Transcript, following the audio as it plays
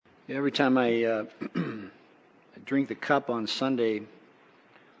Every time I drink the cup on Sunday,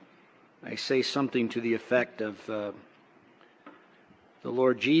 I say something to the effect of the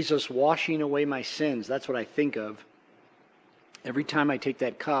Lord Jesus washing away my sins. That's what I think of every time I take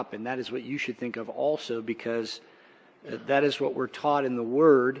that cup, and that is what you should think of also, because that is what we're taught in the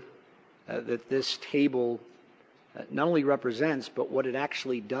Word, that this table not only represents, but what it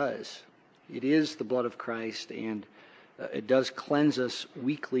actually does. It is the blood of Christ, and it does cleanse us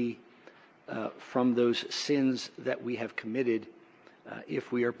weekly from those sins that we have committed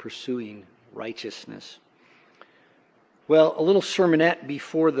if we are pursuing righteousness. Well, a little sermonette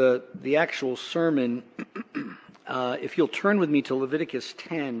before the actual sermon. If you'll turn with me to Leviticus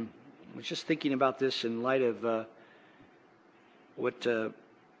 10. I was just thinking about this in light of what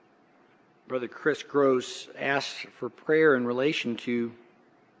Brother Chris Gross asked for prayer in relation to.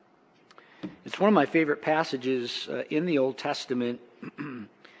 It's one of my favorite passages in the Old Testament.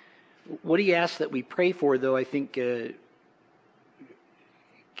 What he asks that we pray for, though, I think can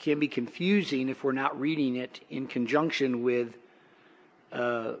be confusing if we're not reading it in conjunction with,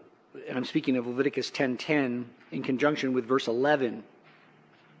 and I'm speaking of Leviticus 10:10, in conjunction with verse 11.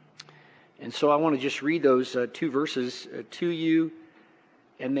 And so I want to just read those two verses to you,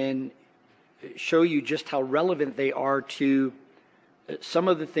 and then show you just how relevant they are to some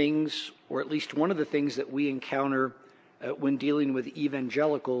of the things, or at least one of the things that we encounter when dealing with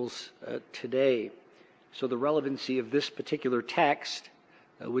evangelicals today. So the relevancy of this particular text,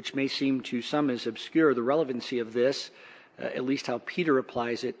 which may seem to some as obscure, the relevancy of this, at least how Peter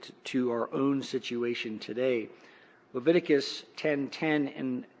applies it to our own situation today. Leviticus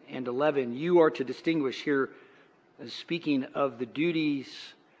 10:10 and 11, you are to distinguish here, speaking of the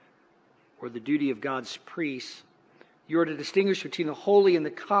duties or the duty of God's priests, you are to distinguish between the holy and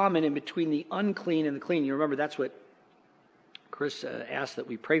the common, and between the unclean and the clean. You remember that's what Chris asked that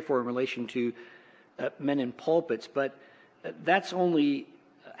we pray for in relation to men in pulpits, but that's only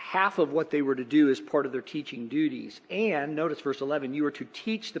half of what they were to do as part of their teaching duties. And notice verse 11, you are to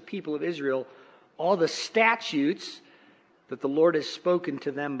teach the people of Israel all the statutes that the Lord has spoken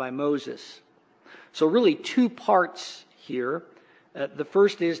to them by Moses. So really two parts here. The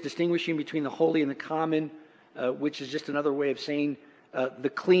first is distinguishing between the holy and the common, which is just another way of saying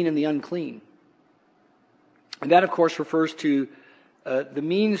the clean and the unclean. And that, of course, refers to the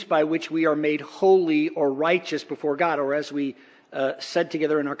means by which we are made holy or righteous before God, or as we said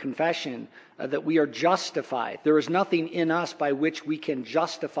together in our confession, that we are justified. There is nothing in us by which we can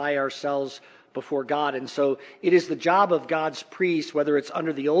justify ourselves before God. And so it is the job of God's priests, whether it's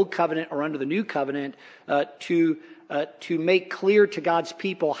under the old covenant or under the new covenant, to make clear to God's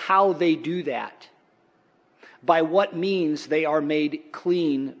people how they do that. By what means they are made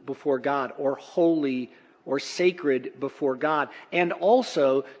clean before God, or holy or sacred before God. And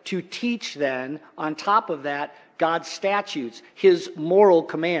also to teach then, on top of that, God's statutes, His moral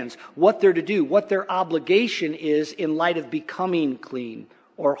commands, what they're to do, what their obligation is in light of becoming clean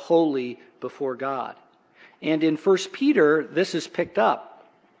or holy before God. And in 1 Peter, this is picked up.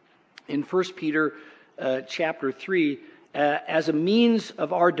 In 1 Peter chapter 3, as a means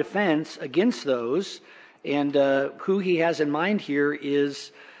of our defense against those, and who he has in mind here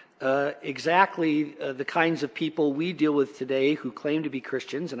is exactly the kinds of people we deal with today who claim to be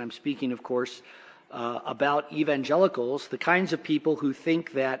Christians, and I'm speaking, of course, about evangelicals, the kinds of people who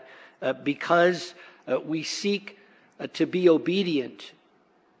think that because we seek to be obedient,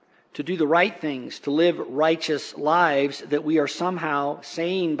 to do the right things, to live righteous lives, that we are somehow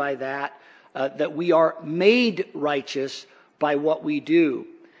saying by that that we are made righteous by what we do.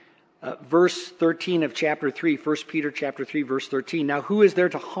 Verse 13 of chapter 3, 1 Peter chapter 3, verse 13. Now who is there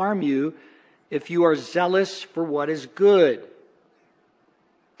to harm you if you are zealous for what is good?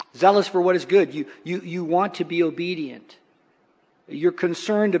 Zealous for what is good. You want to be obedient. You're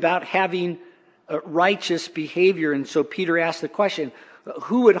concerned about having righteous behavior. And so Peter asked the question,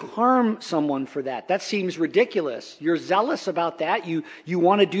 who would harm someone for that? That seems ridiculous. You're zealous about that. You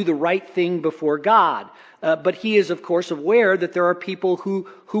want to do the right thing before God. But he is, of course, aware that there are people who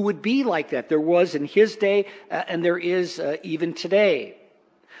would be like that. There was in his day, and there is even today.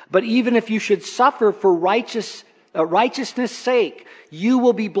 But even if you should suffer for righteousness' sake, you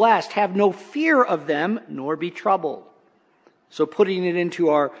will be blessed. Have no fear of them, nor be troubled. So putting it into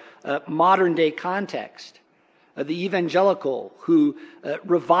our modern day context, the evangelical who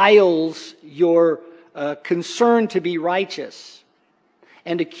reviles your concern to be righteous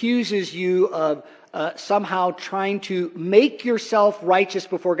and accuses you of somehow trying to make yourself righteous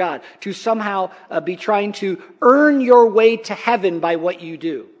before God, to somehow be trying to earn your way to heaven by what you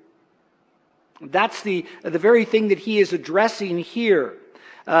do. That's the very thing that he is addressing here.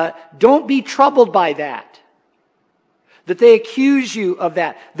 Don't be troubled by that they accuse you of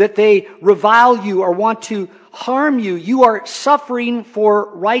that they revile you or want to harm you. You are suffering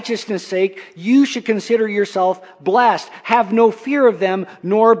for righteousness' sake. You should consider yourself blessed. Have no fear of them,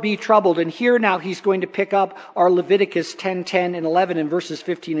 nor be troubled. And here now he's going to pick up our Leviticus 10:10 and 11 in verses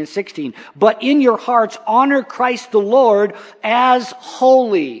 15 and 16. But in your hearts honor Christ the Lord as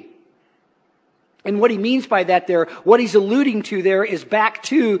holy. And what he means by that there, what he's alluding to there is back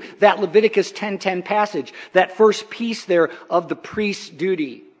to that Leviticus 10:10 passage, that first piece there of the priest's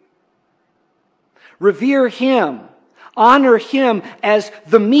duty. Revere him, honor him as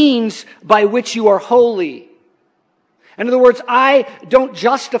the means by which you are holy. In other words, I don't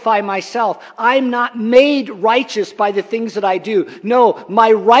justify myself. I'm not made righteous by the things that I do. No,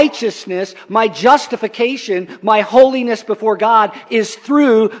 my righteousness, my justification, my holiness before God is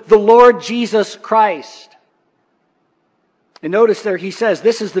through the Lord Jesus Christ. And notice there he says,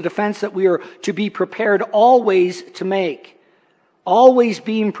 this is the defense that we are to be prepared always to make. Always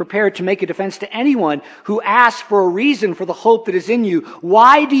being prepared to make a defense to anyone who asks for a reason for the hope that is in you.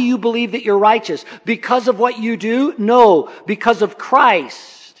 Why do you believe that you're righteous? Because of what you do? No, because of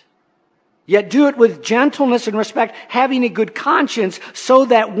Christ. Yet do it with gentleness and respect, having a good conscience, so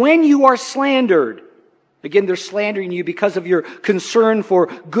that when you are slandered, again, they're slandering you because of your concern for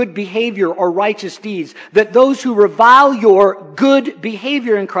good behavior or righteous deeds, that those who revile your good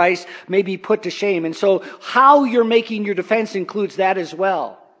behavior in Christ may be put to shame. And so how you're making your defense includes that as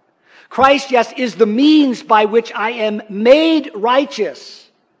well. Christ, yes, is the means by which I am made righteous,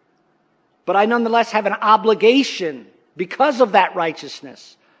 but I nonetheless have an obligation because of that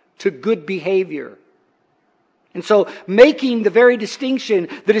righteousness to good behavior. And so making the very distinction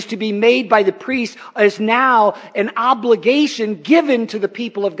that is to be made by the priest is now an obligation given to the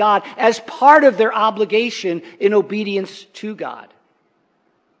people of God as part of their obligation in obedience to God.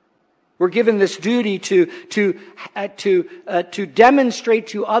 We're given this duty to demonstrate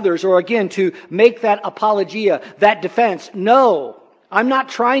to others, or again, to make that apologia, that defense. No, I'm not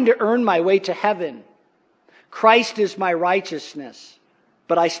trying to earn my way to heaven. Christ is my righteousness.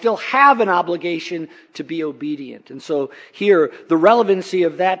 But I still have an obligation to be obedient. And so here, the relevancy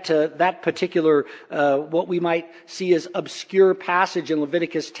of that particular, what we might see as obscure passage in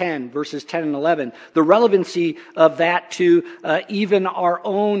Leviticus 10, verses 10 and 11, the relevancy of that to even our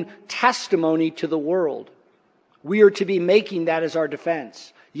own testimony to the world. We are to be making that as our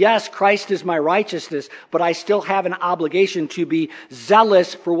defense. Yes, Christ is my righteousness, but I still have an obligation to be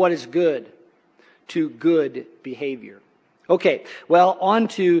zealous for what is good, to good behavior. Okay, well, on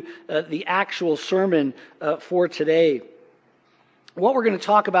to the actual sermon for today. What we're going to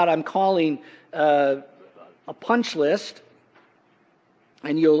talk about, I'm calling a punch list,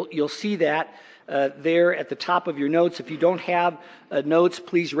 and you'll see that there at the top of your notes. If you don't have notes,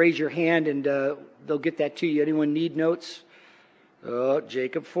 please raise your hand, and they'll get that to you. Anyone need notes? Oh,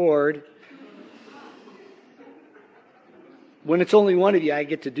 Jacob Ford. When it's only one of you, I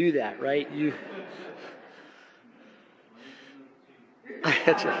get to do that, right? You.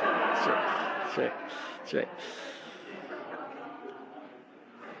 That's right.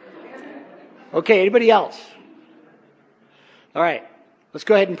 Okay, anybody else? All right, let's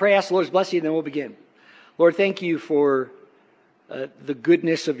go ahead and pray. Ask the Lord's blessing, and then we'll begin. Lord, thank you for the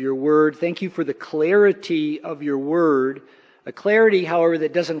goodness of your word. Thank you for the clarity of your word. A clarity, however,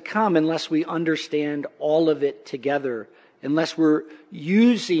 that doesn't come unless we understand all of it together. Unless we're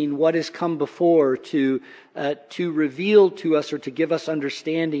using what has come before to reveal to us or to give us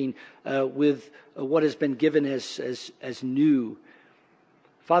understanding with what has been given as new.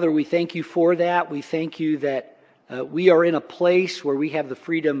 Father, we thank you for that. We thank you that we are in a place where we have the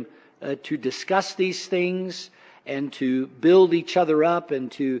freedom to discuss these things and to build each other up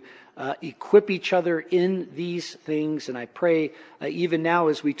and to equip each other in these things. And I pray even now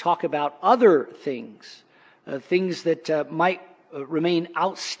as we talk about other things, things that might remain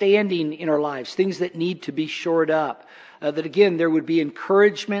outstanding in our lives, things that need to be shored up, that again, there would be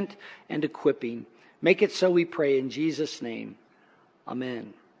encouragement and equipping. Make it so, we pray, in Jesus' name.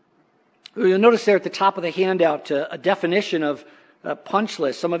 Amen. You'll notice there at the top of the handout a definition of punch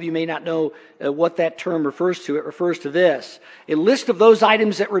list. Some of you may not know what that term refers to. It refers to this: a list of those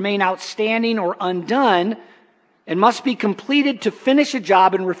items that remain outstanding or undone and must be completed to finish a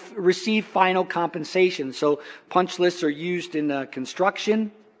job and receive final compensation. So punch lists are used in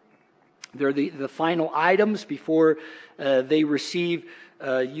construction. They're the final items before they receive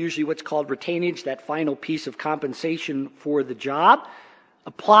usually what's called retainage, that final piece of compensation for the job.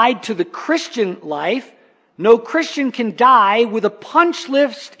 Applied to the Christian life, no Christian can die with a punch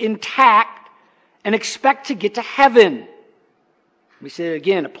list intact and expect to get to heaven. We say it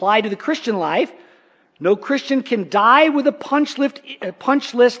again, apply to the Christian life. No Christian can die with a punch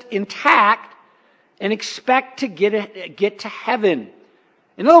list intact and expect to get to heaven.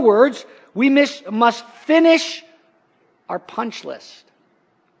 In other words, we must finish our punch list.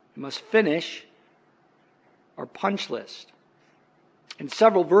 We must finish our punch list. And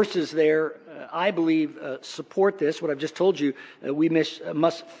several verses there, I believe, support this, what I've just told you. We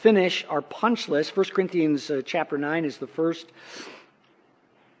must finish our punch list. 1 Corinthians chapter 9 is the first.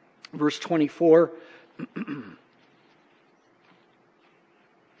 Verse 24.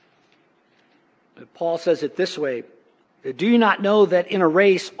 Paul says it this way. Do you not know that in a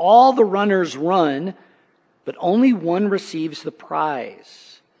race all the runners run, but only one receives the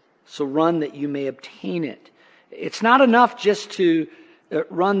prize? So run that you may obtain it. It's not enough just to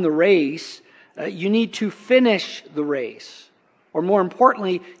run the race. You need to finish the race. Or more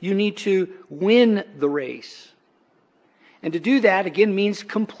importantly, you need to win the race. And to do that, again, means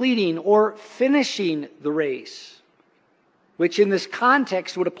completing or finishing the race, which in this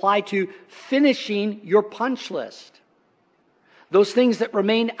context would apply to finishing your punch list. Those things that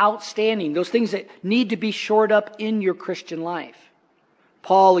remain outstanding, those things that need to be shored up in your Christian life.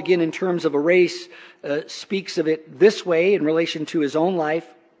 Paul, again, in terms of a race, speaks of it this way in relation to his own life.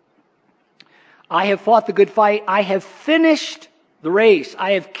 I have fought the good fight. I have finished the race.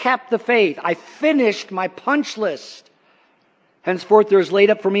 I have kept the faith. I finished my punch list. Henceforth there is laid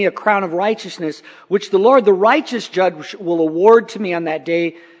up for me a crown of righteousness, which the Lord, the righteous judge, will award to me on that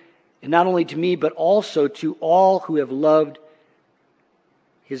day, and not only to me, but also to all who have loved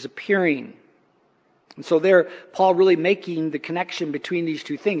his appearing. And so there, Paul really making the connection between these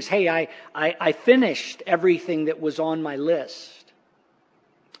two things. Hey, I finished everything that was on my list.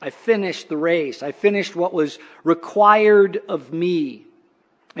 I finished the race. I finished what was required of me.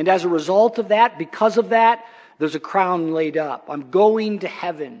 And as a result of that, because of that, there's a crown laid up. I'm going to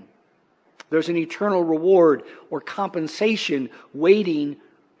heaven. There's an eternal reward or compensation waiting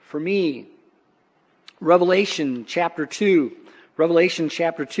for me. Revelation chapter 2. Revelation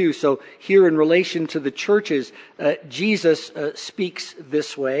chapter 2. So here in relation to the churches, Jesus speaks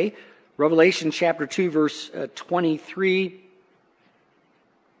this way. Revelation chapter 2 verse 23.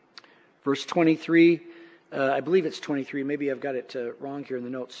 Verse 23. I believe it's 23. Maybe I've got it wrong here in the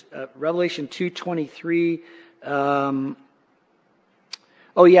notes. Revelation 2:23.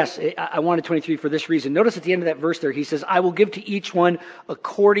 Oh yes, I wanted 23 for this reason. Notice at the end of that verse there, he says, I will give to each one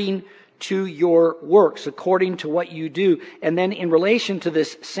according to your works, according to what you do. And then in relation to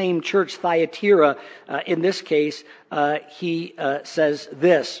this same church, Thyatira, in this case, he says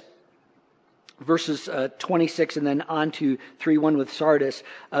this. Verses 26 and then on to 3:1 with Sardis.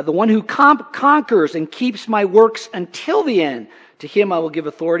 The one who conquers and keeps my works until the end, to him I will give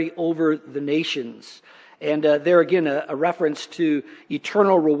authority over the nations. And there again, a reference to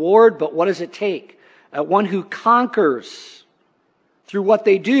eternal reward. But what does it take? One who conquers through what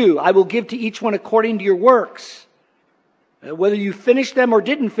they do. I will give to each one according to your works. Whether you finished them or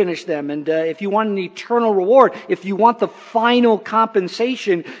didn't finish them. And if you want an eternal reward, if you want the final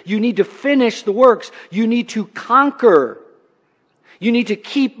compensation, you need to finish the works. You need to conquer. You need to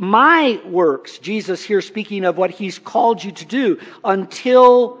keep my works. Jesus here speaking of what he's called you to do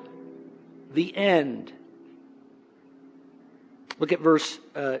until the end. Look at verse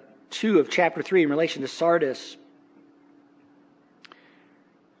 2 of chapter 3 in relation to Sardis.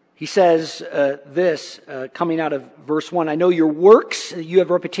 He says this, coming out of verse 1, I know your works, you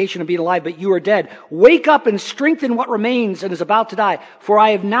have a reputation of being alive, but you are dead. Wake up and strengthen what remains and is about to die, for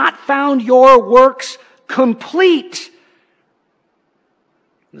I have not found your works complete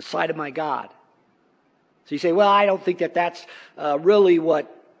in the sight of my God. So you say, well, I don't think that's really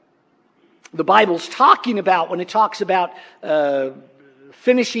what the Bible's talking about when it talks about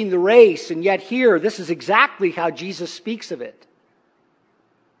finishing the race. And yet here, this is exactly how Jesus speaks of it.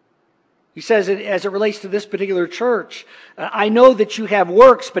 He says, as it relates to this particular church, I know that you have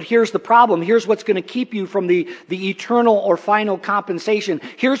works, but here's the problem. Here's what's going to keep you from the eternal or final compensation.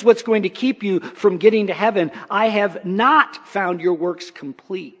 Here's what's going to keep you from getting to heaven. I have not found your works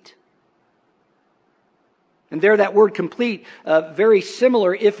complete. And there that word complete, very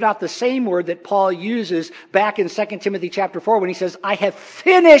similar, if not the same word that Paul uses back in 2 Timothy chapter 4 when he says, I have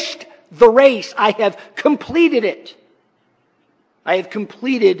finished the race. I have completed it. I have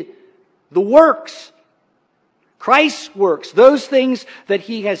completed the works, Christ's works, those things that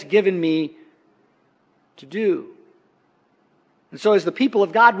he has given me to do. And so as the people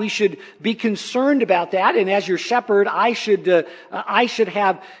of God, we should be concerned about that. And as your shepherd, I should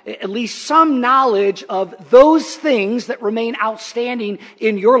have at least some knowledge of those things that remain outstanding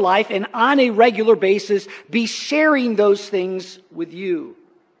in your life, and on a regular basis be sharing those things with you.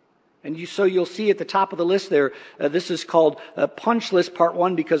 And so you'll see at the top of the list there, this is called Punch List Part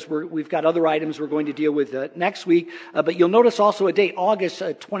 1, because we've got other items we're going to deal with next week. But you'll notice also a date, August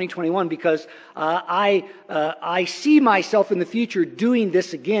 2021, because I see myself in the future doing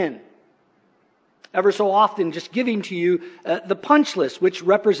this again. Ever so often, just giving to you the punch list, which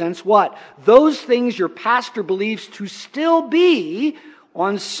represents what? Those things your pastor believes to still be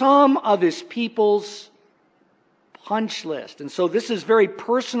on some of his people's punch list. And so this is very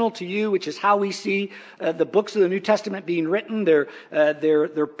personal to you, which is how we see the books of the New Testament being written.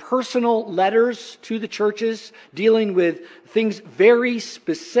 They're personal letters to the churches dealing with things very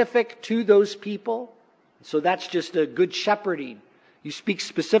specific to those people. So that's just a good shepherding. You speak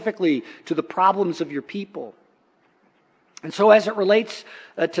specifically to the problems of your people. And so as it relates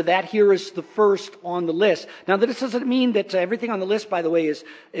to that, here is the first on the list. Now, this doesn't mean that everything on the list, by the way,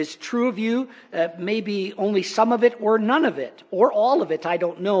 is true of you. Maybe only some of it or none of it or all of it, I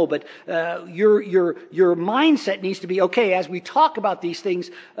don't know. But your mindset needs to be, okay, as we talk about these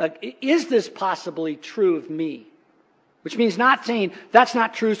things, is this possibly true of me? Which means not saying, that's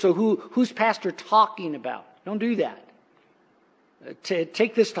not true, so who's pastor talking about? Don't do that.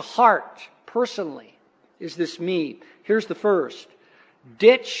 Take this to heart personally. Is this me? Here's the first.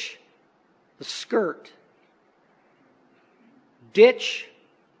 Ditch the skirt. Ditch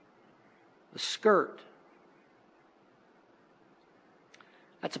the skirt.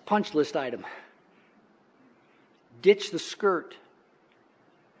 That's a punch list item. Ditch the skirt.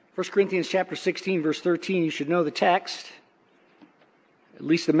 1 Corinthians chapter 16, verse 13, you should know the text. At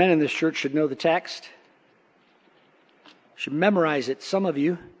least the men in this church should know the text. Should memorize it, some of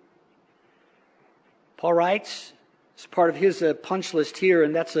you. Paul writes, it's part of his punch list here,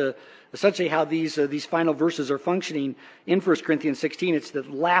 and that's essentially how these final verses are functioning in 1 Corinthians 16. It's the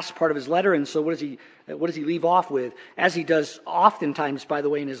last part of his letter, and so what does he leave off with? As he does oftentimes, by the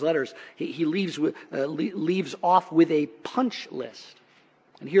way, in his letters, he leaves off with a punch list.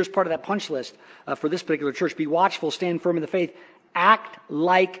 And here's part of that punch list for this particular church. Be watchful, stand firm in the faith, act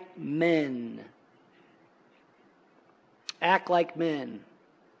like men. Act like men.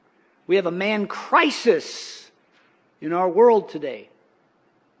 We have a man crisis in our world today.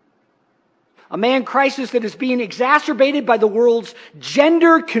 A man crisis that is being exacerbated by the world's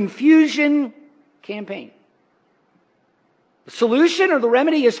gender confusion campaign. The solution or the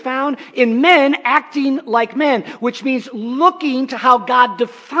remedy is found in men acting like men, which means looking to how God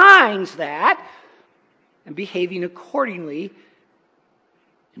defines that and behaving accordingly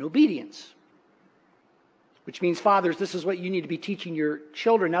in obedience. Which means, fathers, this is what you need to be teaching your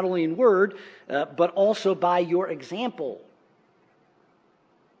children, not only in word, but also by your example.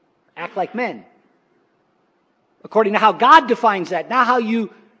 Act like men. According to how God defines that, not how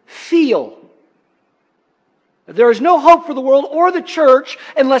you feel. There is no hope for the world or the church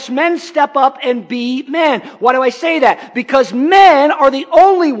unless men step up and be men. Why do I say that? Because men are the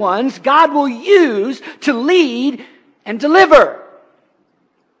only ones God will use to lead and deliver.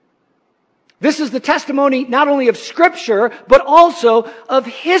 This is the testimony not only of Scripture, but also of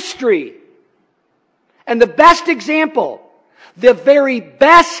history. And the best example, the very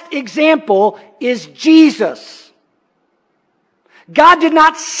best example, is Jesus. God did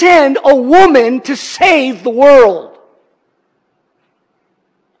not send a woman to save the world.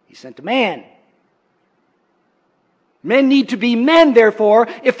 He sent a man. Men need to be men, therefore,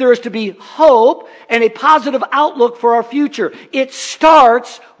 if there is to be hope and a positive outlook for our future. It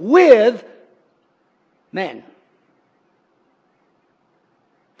starts with men.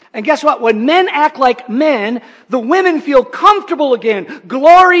 And guess what? When men act like men, the women feel comfortable again,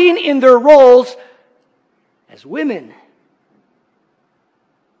 glorying in their roles as women.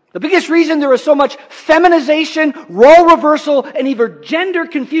 The biggest reason there is so much feminization, role reversal, and even gender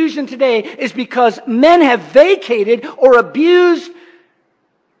confusion today is because men have vacated or abused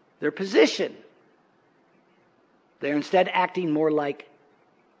their position. They're instead acting more like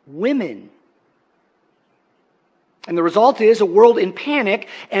women. And the result is a world in panic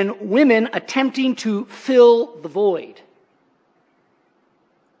and women attempting to fill the void.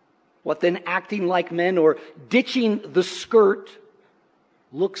 What then acting like men or ditching the skirt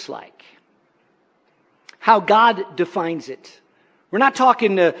looks like. How God defines it. We're not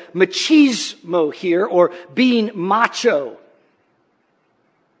talking machismo here or being macho.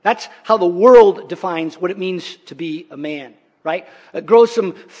 That's how the world defines what it means to be a man. right? Grow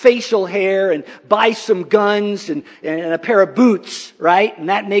some facial hair and buy some guns and a pair of boots, right? And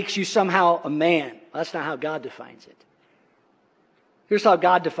that makes you somehow a man. Well, that's not how God defines it. Here's how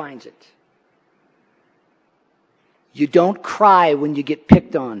God defines it. You don't cry when you get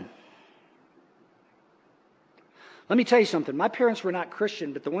picked on. Let me tell you something. My parents were not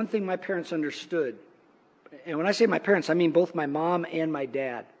Christian, but the one thing my parents understood, and when I say my parents, I mean both my mom and my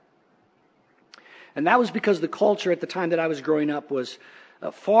dad. And that was because the culture at the time that I was growing up was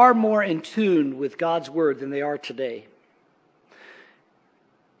far more in tune with God's Word than they are today.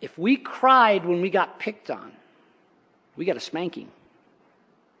 If we cried when we got picked on, we got a spanking.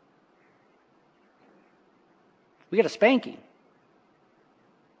 We got a spanking.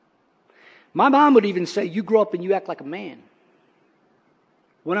 My mom would even say, you grow up and you act like a man.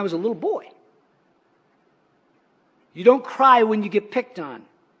 When I was a little boy. You don't cry when you get picked on.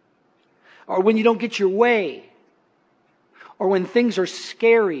 Or when you don't get your way. Or when things are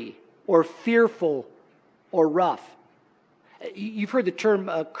scary or fearful or rough. You've heard the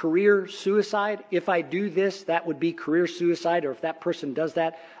term career suicide. If I do this, that would be career suicide. Or if that person does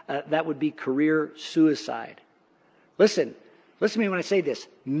that, that would be career suicide. Listen to me when I say this.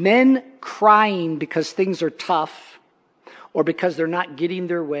 Men crying because things are tough, or because they're not getting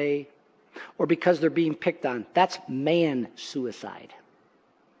their way, or because they're being picked on, that's man suicide.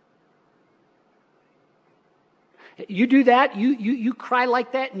 You do that, you cry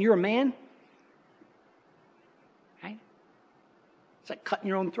like that, and you're a man? Right? It's like cutting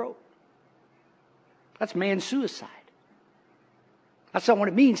your own throat. That's man suicide. That's not what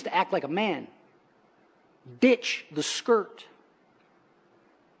it means to act like a man. Ditch the skirt.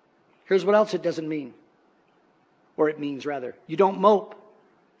 Here's what else it doesn't mean. Or it means, rather. You don't mope,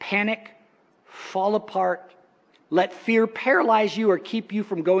 panic, fall apart, let fear paralyze you or keep you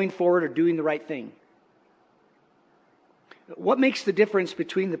from going forward or doing the right thing. What makes the difference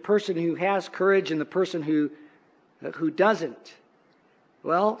between the person who has courage and the person who doesn't?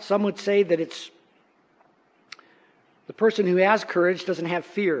 Well, some would say that it's the person who has courage doesn't have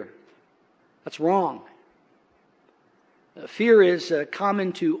fear. That's wrong. Fear is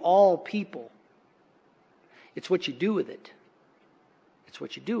common to all people. It's what you do with it. It's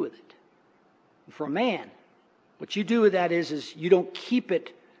what you do with it. And for a man, what you do with that is you don't keep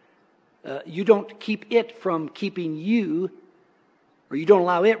it. You don't keep it from keeping you, or you don't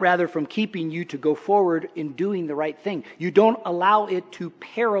allow it rather from keeping you to go forward in doing the right thing. You don't allow it to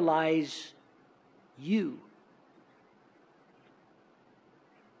paralyze you.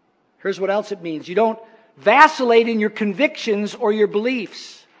 Here's what else it means. You don't vacillate in your convictions or your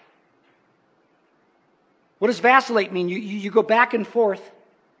beliefs. What does vacillate mean? You go back and forth.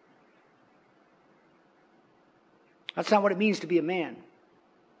 That's not what it means to be a man.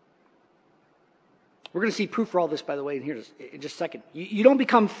 We're going to see proof for all this, by the way, in just a second. You don't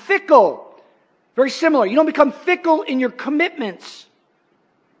become fickle. Very similar. You don't become fickle in your commitments.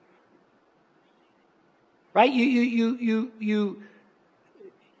 Right?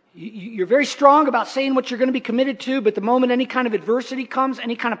 You're very strong about saying what you're going to be committed to, but the moment any kind of adversity comes,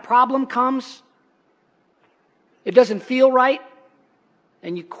 any kind of problem comes, it doesn't feel right,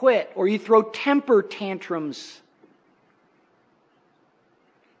 and you quit, or you throw temper tantrums.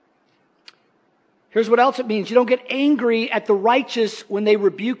 Here's what else it means. You don't get angry at the righteous when they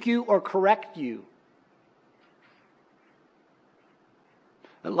rebuke you or correct you.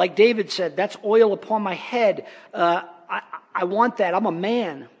 Like David said, that's oil upon my head. I want that. I'm a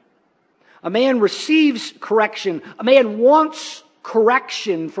man. A man receives correction. A man wants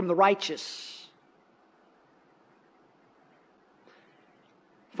correction from the righteous.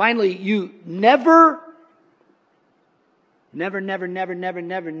 Finally, you never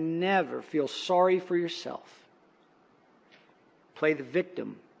feel sorry for yourself. Play the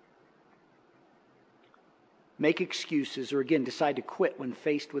victim. Make excuses, or again, decide to quit when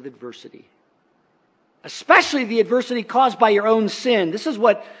faced with adversity. Especially the adversity caused by your own sin. This is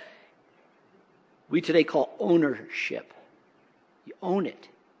what we today call ownership. You own it.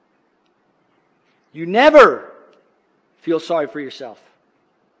 You never feel sorry for yourself.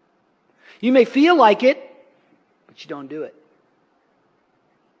 You may feel like it, but you don't do it.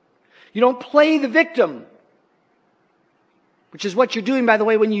 You don't play the victim, which is what you're doing, by the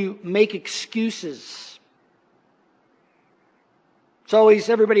way, when you make excuses. It's always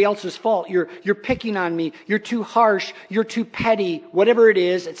everybody else's fault. You're picking on me. You're too harsh. You're too petty. Whatever it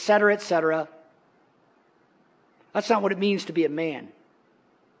is, etc., etc. That's not what it means to be a man.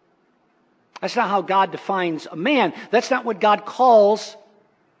 That's not how God defines a man. That's not what God calls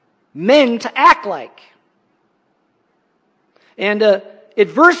men to act like. And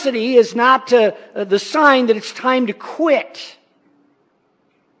adversity is not the sign that it's time to quit,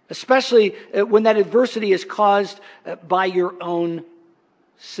 especially when that adversity is caused by your own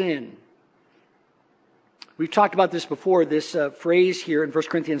sin. We've talked about this before. This phrase here in 1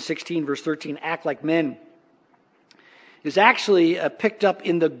 Corinthians 16, verse 13, act like men, is actually picked up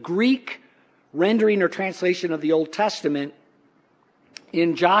in the Greek rendering or translation of the Old Testament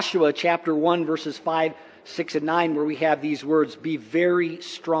in Joshua chapter 1, verses 5, 6, and 9, where we have these words, be very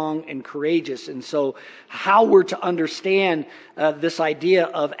strong and courageous. And so how we're to understand this idea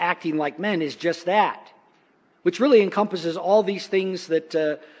of acting like men is just that, which really encompasses all these things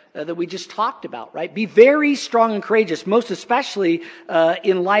that we just talked about, right? Be very strong and courageous, most especially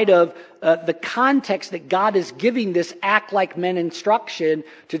in light of the context that God is giving this act like men instruction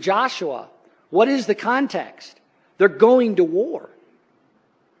to Joshua. What is the context? They're going to war.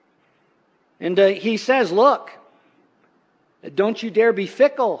 And he says, look, don't you dare be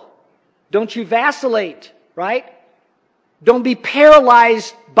fickle. Don't you vacillate, right? Don't be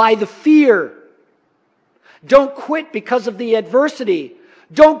paralyzed by the fear. Don't quit because of the adversity.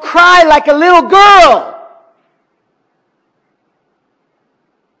 Don't cry like a little girl.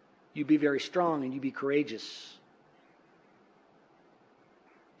 You be very strong and you be courageous.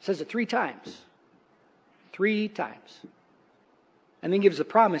 It says it 3 times. 3 times. And then gives a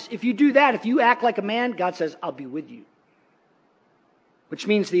promise. If you do that, if you act like a man, God says, I'll be with you. Which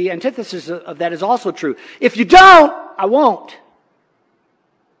means the antithesis of that is also true. If you don't, I won't.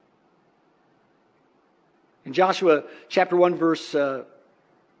 In Joshua chapter 1, verse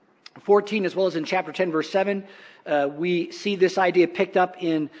 14, as well as in chapter 10, verse 7, we see this idea picked up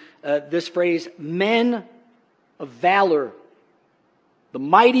in this phrase, men of valor. The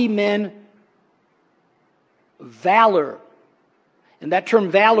mighty men of valor. And that term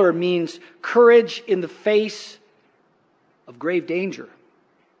valor means courage in the face of grave danger.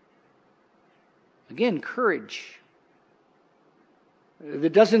 Again, courage.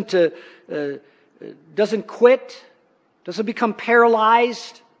 That doesn't quit, doesn't become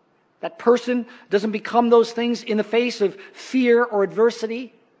paralyzed. That person doesn't become those things in the face of fear or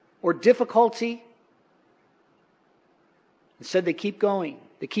adversity or difficulty. Instead, they keep going.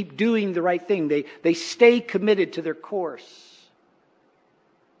 They keep doing the right thing. They stay committed to their course.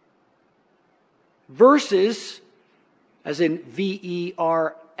 Versus, as in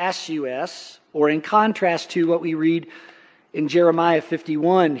versus, or in contrast to what we read in Jeremiah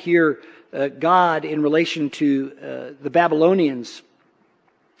 51, here God, in relation to the Babylonians,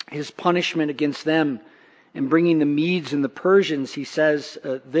 his punishment against them, and bringing the Medes and the Persians, he says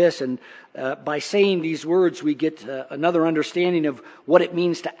this, and by saying these words, we get another understanding of what it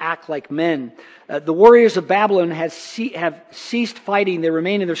means to act like men. The warriors of Babylon have ceased fighting. They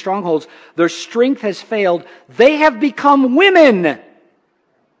remain in their strongholds. Their strength has failed. They have become women.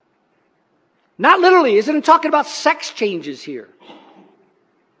 Not literally. Isn't it talking about sex changes here?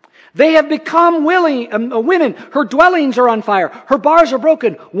 They have become women. Her dwellings are on fire. Her bars are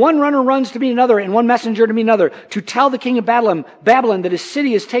broken. One runner runs to meet another, and one messenger to meet another, to tell the king of Babylon that his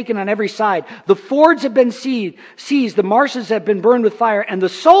city is taken on every side. The fords have been seized. The marshes have been burned with fire, and the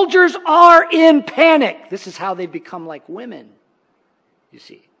soldiers are in panic. This is how they've become like women, you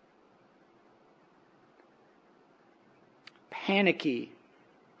see. Panicky.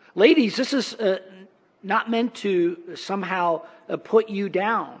 Ladies, this is not meant to somehow put you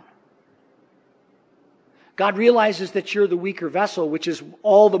down. God realizes that you're the weaker vessel, which is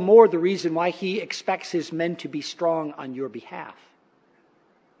all the more the reason why he expects his men to be strong on your behalf.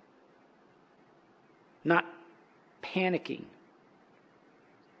 Not panicking,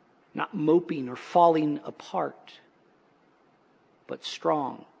 not moping or falling apart, but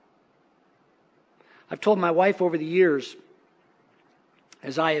strong. I've told my wife over the years,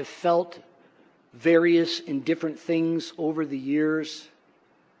 as I have felt various and different things over the years,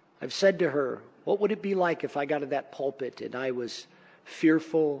 I've said to her, what would it be like if I got to that pulpit and I was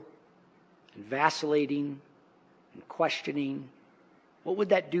fearful and vacillating and questioning? What would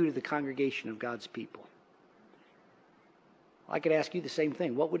that do to the congregation of God's people? I could ask you the same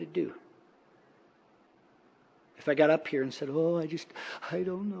thing. What would it do? If I got up here and said, I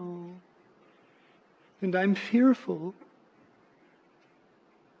don't know. And I'm fearful.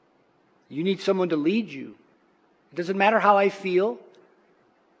 You need someone to lead you. It doesn't matter how I feel.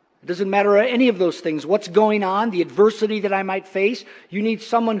 It doesn't matter any of those things. What's going on, the adversity that I might face. You need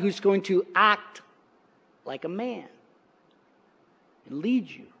someone who's going to act like a man and lead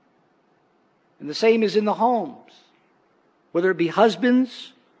you. And the same is in the homes, whether it be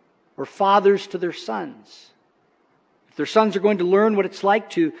husbands or fathers to their sons. If their sons are going to learn what it's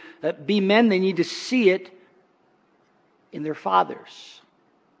like to be men, they need to see it in their fathers.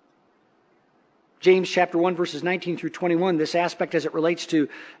 James chapter 1, verses 19 through 21, this aspect as it relates to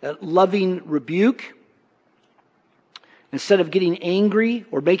loving rebuke. Instead of getting angry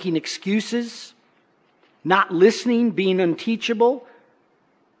or making excuses, not listening, being unteachable.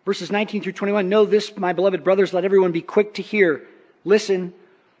 Verses 19 through 21, know this, my beloved brothers, let everyone be quick to hear, listen,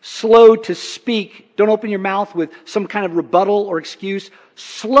 slow to speak. Don't open your mouth with some kind of rebuttal or excuse.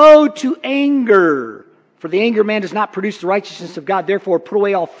 Slow to anger. For the anger of man does not produce the righteousness of God. Therefore, put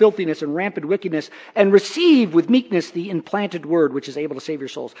away all filthiness and rampant wickedness and receive with meekness the implanted word, which is able to save your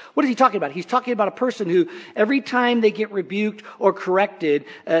souls. What is he talking about? He's talking about a person who, every time they get rebuked or corrected,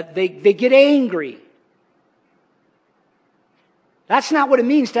 they get angry. That's not what it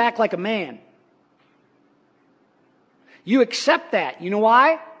means to act like a man. You accept that. You know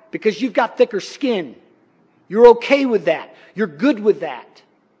why? Because you've got thicker skin. You're okay with that. You're good with that.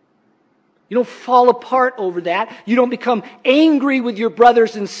 You don't fall apart over that. You don't become angry with your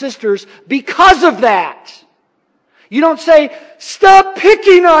brothers and sisters because of that. You don't say, stop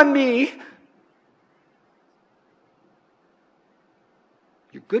picking on me.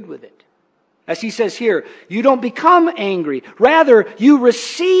 You're good with it. As he says here, you don't become angry. Rather, you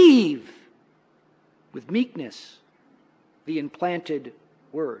receive with meekness the implanted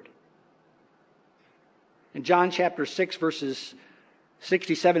word. In John chapter 6, verses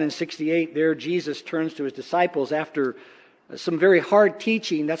 67 and 68, there Jesus turns to his disciples after some very hard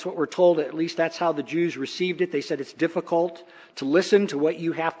teaching. That's what we're told. At least that's how the Jews received it. They said it's difficult to listen to what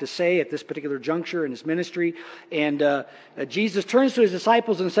you have to say at this particular juncture in his ministry. And Jesus turns to his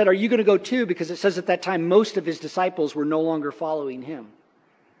disciples and said, are you going to go too? Because it says at that time most of his disciples were no longer following him.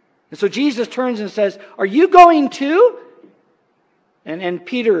 And so Jesus turns and says, are you going too? And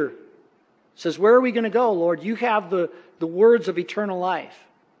Peter says, where are we going to go, Lord? You have the words of eternal life.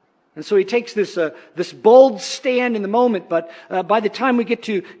 And so he takes this bold stand in the moment, but by the time we get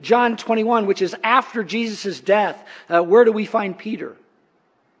to John 21, which is after Jesus' death, where do we find Peter?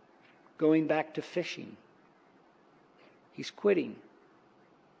 Going back to fishing. He's quitting.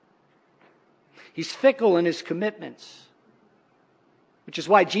 He's fickle in his commitments, which is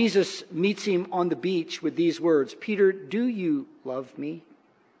why Jesus meets him on the beach with these words, Peter, do you love me?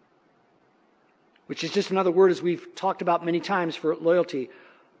 Which is just another word, as we've talked about many times, for loyalty.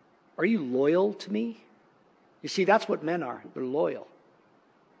 Are you loyal to me? You see, that's what men are. They're loyal.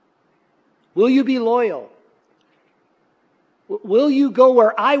 Will you be loyal? Will you go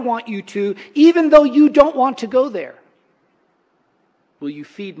where I want you to, even though you don't want to go there? Will you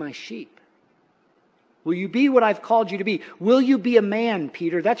feed my sheep? Will you be what I've called you to be? Will you be a man,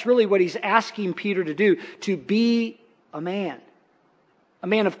 Peter? That's really what he's asking Peter to do, to be a man. A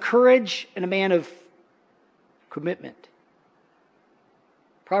man of courage and a man of commitment.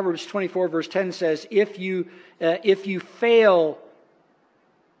 Proverbs 24 verse 10 says, if you fail,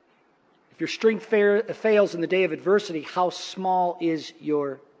 if your strength fails in the day of adversity, how small is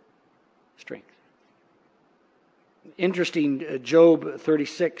your strength? Interesting, Job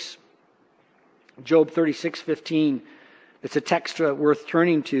 36:15. It's a text worth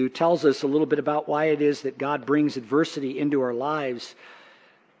turning to, tells us a little bit about why it is that God brings adversity into our lives,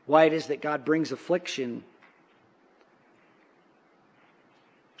 why it is that God brings affliction.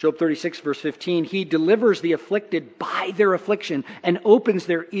 Job 36, verse 15, he delivers the afflicted by their affliction and opens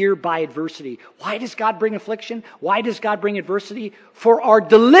their ear by adversity. Why does God bring affliction? Why does God bring adversity? For our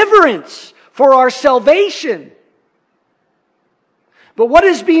deliverance, for our salvation. But what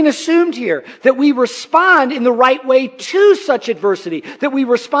is being assumed here? That we respond in the right way to such adversity. That we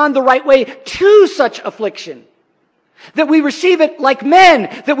respond the right way to such affliction. That we receive it like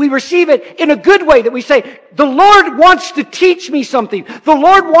men. That we receive it in a good way. That we say, the Lord wants to teach me something. The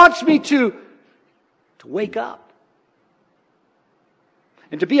Lord wants me to wake up.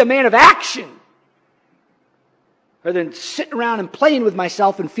 And to be a man of action. Rather than sitting around and playing with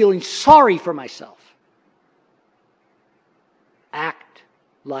myself and feeling sorry for myself. Act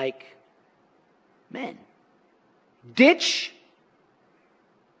like men. Ditch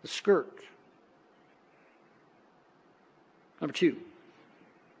the skirt. Number 2.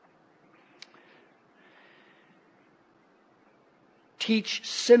 Teach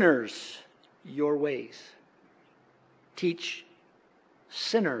sinners your ways. Teach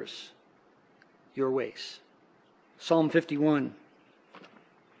sinners your ways. Psalm 51.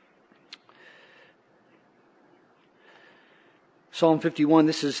 Psalm 51,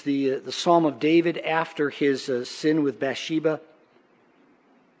 this is the Psalm of David after his sin with Bathsheba.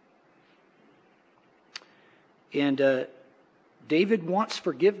 And David wants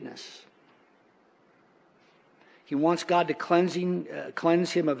forgiveness. He wants God to cleanse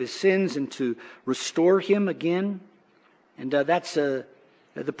him of his sins and to restore him again. And that's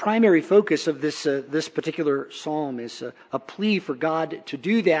The primary focus of this particular psalm is a plea for God to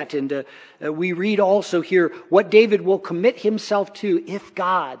do that. And we read also here what David will commit himself to if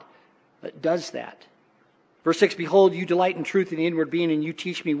God does that. Verse 6, behold, you delight in truth in the inward being, and you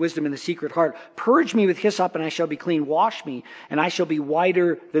teach me wisdom in the secret heart. Purge me with hyssop, and I shall be clean. Wash me, and I shall be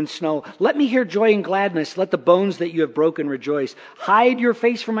whiter than snow. Let me hear joy and gladness. Let the bones that you have broken rejoice. Hide your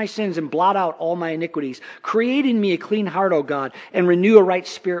face from my sins, and blot out all my iniquities. Create in me a clean heart, O God, and renew a right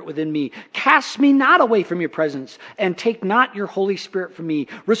spirit within me. Cast me not away from your presence, and take not your Holy Spirit from me.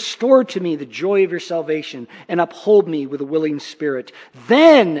 Restore to me the joy of your salvation, and uphold me with a willing spirit.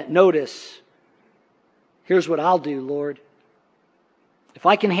 Then, notice, here's what I'll do, Lord. If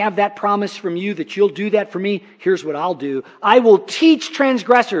I can have that promise from you that you'll do that for me, here's what I'll do. I will teach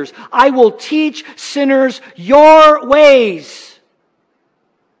transgressors. I will teach sinners your ways.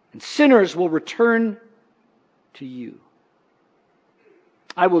 And sinners will return to you.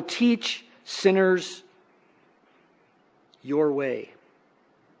 I will teach sinners your way.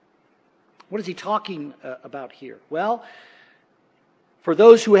 What is he talking about here? Well, for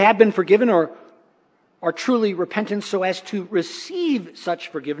those who have been forgiven or are truly repentant so as to receive such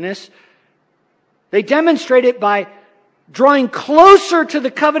forgiveness, they demonstrate it by drawing closer to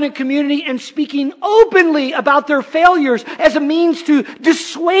the covenant community and speaking openly about their failures as a means to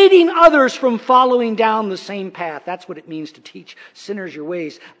dissuading others from following down the same path. That's what it means to teach sinners your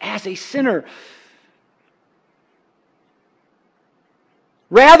ways. As a sinner,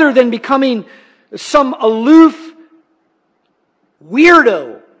 rather than becoming some aloof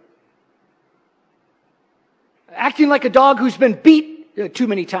weirdo, acting like a dog who's been beat too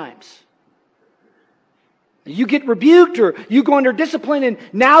many times. You get rebuked or you go under discipline, and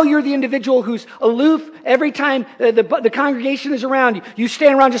now you're the individual who's aloof. Every time the congregation is around, you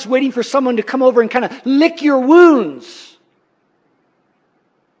stand around just waiting for someone to come over and kind of lick your wounds.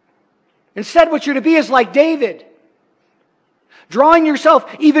 Instead, what you're to be is like David, drawing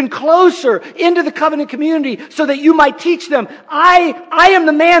yourself even closer into the covenant community so that you might teach them, I am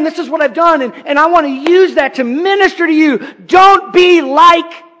the man, this is what I've done, and I want to use that to minister to you. Don't be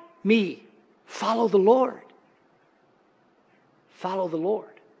like me. Follow the Lord. Follow the Lord.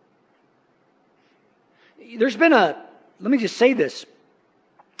 There's been let me just say this.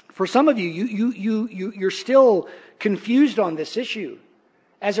 For some of you, you're still confused on this issue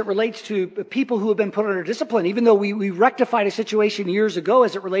as it relates to people who have been put under discipline, even though we rectified a situation years ago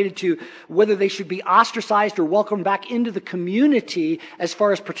as it related to whether they should be ostracized or welcomed back into the community as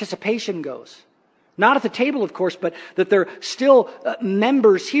far as participation goes. Not at the table, of course, but that they're still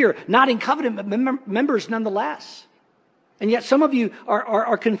members here, not in covenant, but members nonetheless. And yet some of you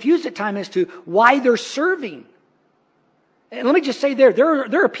are confused at times as to why they're serving. And let me just say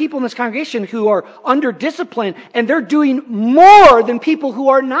there are people in this congregation who are under discipline, and they're doing more than people who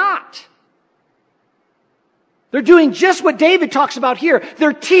are not. They're doing just what David talks about here.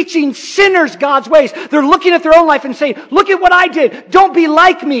 They're teaching sinners God's ways. They're looking at their own life and saying, look at what I did. Don't be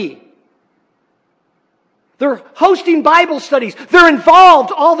like me. They're hosting Bible studies. They're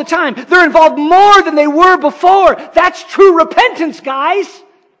involved all the time. They're involved more than they were before. That's true repentance, guys.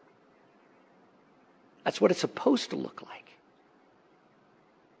 That's what it's supposed to look like.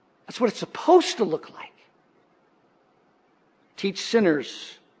 That's what it's supposed to look like. Teach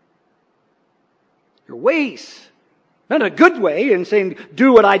sinners your ways. Not in a good way and saying,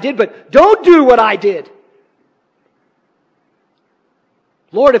 do what I did, but don't do what I did.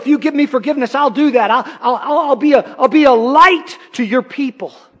 Lord, if you give me forgiveness, I'll do that. I'll be a light to your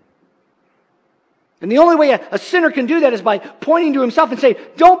people. And the only way a sinner can do that is by pointing to himself and saying,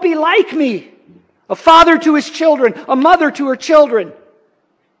 don't be like me. A father to his children, a mother to her children.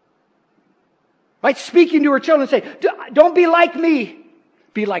 Right? Speaking to her children and say, don't be like me.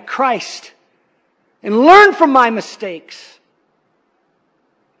 Be like Christ. And learn from my mistakes.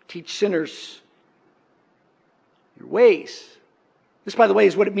 Teach sinners your ways. This, by the way,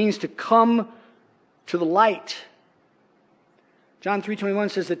 is what it means to come to the light. John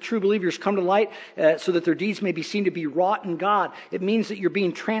 3:21 says that true believers come to light so that their deeds may be seen to be wrought in God. It means that you're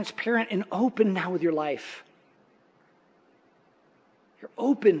being transparent and open now with your life. You're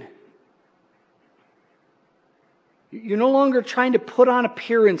open. You're no longer trying to put on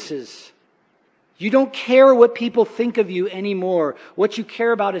appearances. You don't care what people think of you anymore. What you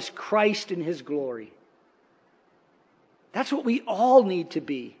care about is Christ and His glory. That's what we all need to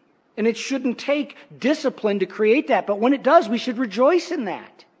be. And it shouldn't take discipline to create that. But when it does, we should rejoice in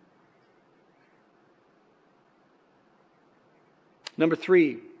that. Number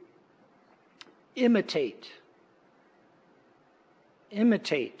 3, imitate.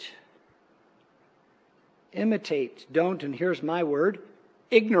 Imitate. Imitate. Don't, and here's my word,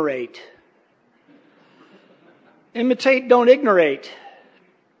 ignorate. Imitate, don't ignorate.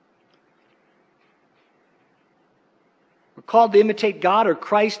 We're called to imitate God or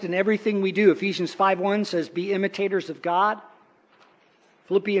Christ in everything we do. Ephesians 5:1 says, be imitators of God.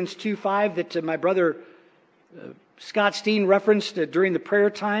 Philippians 2:5 that my brother Scott Steen referenced during the prayer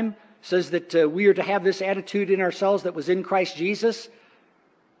time says that we are to have this attitude in ourselves that was in Christ Jesus.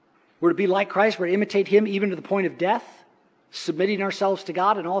 We're to be like Christ. We're to imitate Him even to the point of death, submitting ourselves to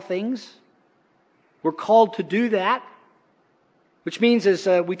God in all things. We're called to do that, which means, as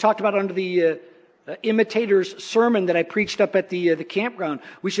we talked about under the imitators sermon that I preached up at the campground,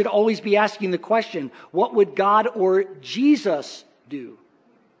 we should always be asking the question, what would God or Jesus do?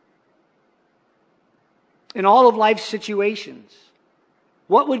 In all of life's situations.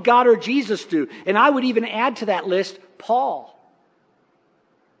 What would God or Jesus do? And I would even add to that list, Paul.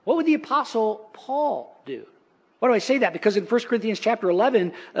 What would the Apostle Paul do? Why do I say that? Because in 1 Corinthians chapter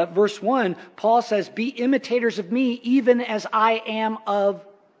 11, verse 1, Paul says, be imitators of me even as I am of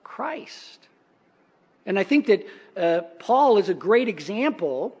Christ. And I think that Paul is a great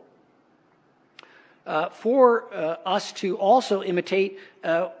example for us to also imitate,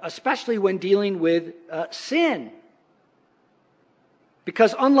 especially when dealing with sin.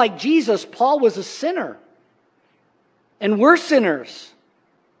 Because unlike Jesus, Paul was a sinner. And we're sinners.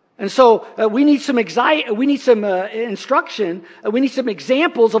 And so we need some instruction. We need some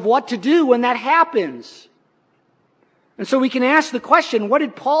examples of what to do when that happens. And so we can ask the question, what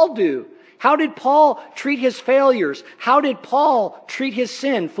did Paul do? How did Paul treat his failures? How did Paul treat his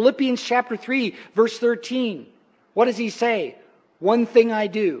sin? Philippians chapter 3, verse 13. What does he say? One thing I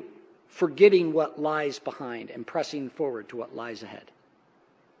do, forgetting what lies behind and pressing forward to what lies ahead.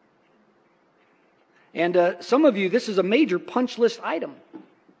 And some of you, this is a major punch list item.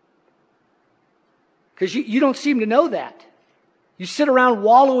 Because you don't seem to know that. You sit around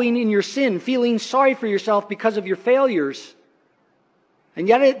wallowing in your sin, feeling sorry for yourself because of your failures. And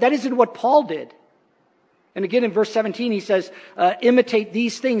yet that isn't what Paul did. And again in verse 17 he says, imitate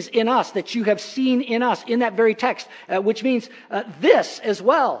these things in us that you have seen in us, in that very text, which means this as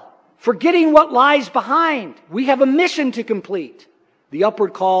well. Forgetting what lies behind. We have a mission to complete. The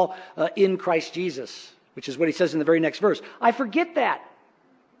upward call in Christ Jesus, which is what he says in the very next verse. I forget that.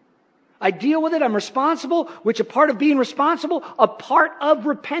 I deal with it. I'm responsible, which a part of being responsible, a part of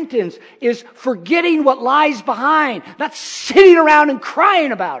repentance is forgetting what lies behind, not sitting around and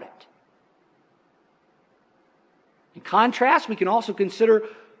crying about it. In contrast, we can also consider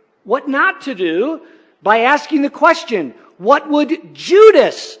what not to do by asking the question, what would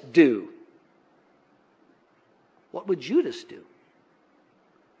Judas do? What would Judas do?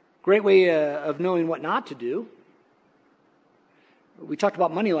 Great way of knowing what not to do. We talked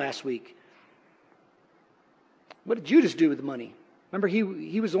about money last week. What did Judas do with the money? Remember,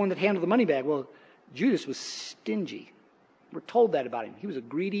 he was the one that handled the money bag. Well, Judas was stingy. We're told that about him. He was a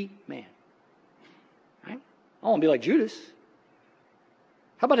greedy man. Right? I want to be like Judas.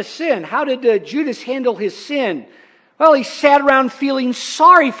 How about his sin? How did Judas handle his sin? Well, he sat around feeling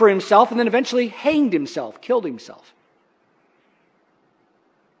sorry for himself and then eventually hanged himself, killed himself.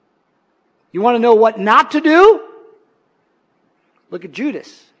 You want to know what not to do? Look at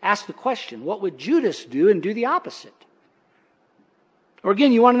Judas. Ask the question, what would Judas do, and do the opposite? Or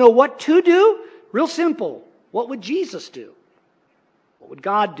again, you want to know what to do? Real simple. What would Jesus do? What would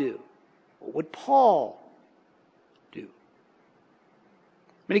God do? What would Paul do?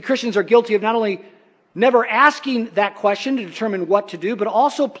 Many Christians are guilty of not only never asking that question to determine what to do, but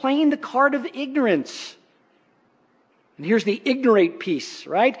also playing the card of ignorance. And here's the ignorate piece,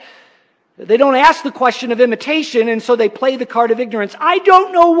 right? They don't ask the question of imitation, and so they play the card of ignorance. I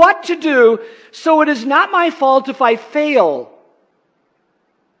don't know what to do, so it is not my fault if I fail.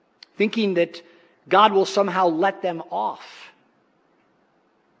 Thinking that God will somehow let them off.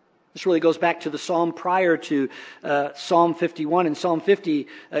 This really goes back to the psalm prior to Psalm 51. In Psalm 50,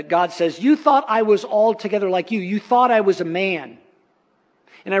 God says, you thought I was altogether like you. You thought I was a man.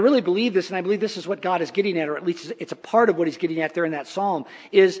 And I really believe this, and I believe this is what God is getting at, or at least it's a part of what he's getting at there in that psalm,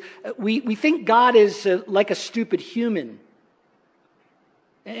 is we think God is like a stupid human.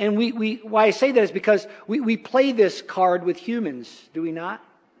 And why I say that is because we play this card with humans, do we not?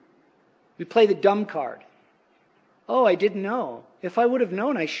 We play the dumb card. Oh, I didn't know. If I would have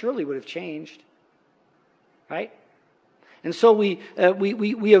known, I surely would have changed. Right? And so we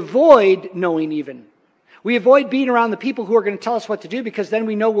avoid knowing even. We avoid being around the people who are going to tell us what to do because then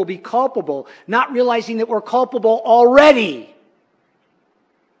we know we'll be culpable, not realizing that we're culpable already.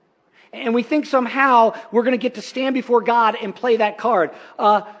 And we think somehow we're going to get to stand before God and play that card.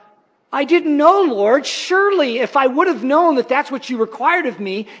 I didn't know, Lord. Surely if I would have known that that's what you required of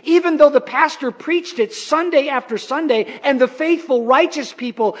me, even though the pastor preached it Sunday after Sunday, and the faithful, righteous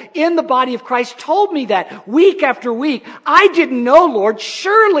people in the body of Christ told me that week after week, I didn't know, Lord.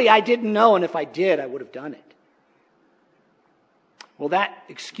 Surely I didn't know, and if I did, I would have done it. Well, that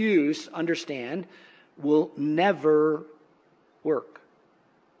excuse, understand, will never work.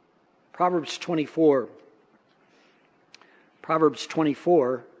 Proverbs 24,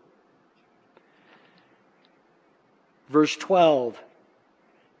 verse 12.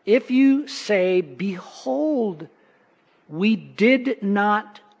 If you say, behold, we did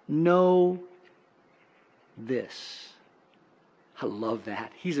not know this. I love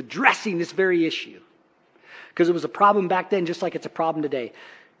that. He's addressing this very issue. Because it was a problem back then just like it's a problem today.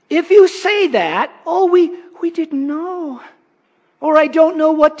 If you say that, oh, we didn't know. Or I don't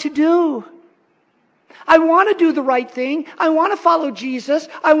know what to do. I want to do the right thing. I want to follow Jesus.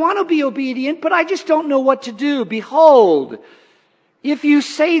 I want to be obedient, but I just don't know what to do. Behold, if you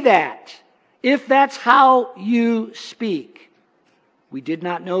say that, if that's how you speak, we did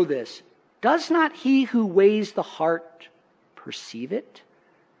not know this. Does not he who weighs the heart perceive it?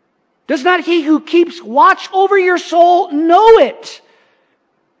 Does not he who keeps watch over your soul know it?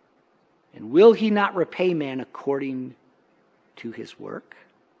 And will he not repay man according to his work?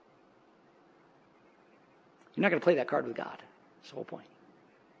 You're not going to play that card with God. That's the whole point.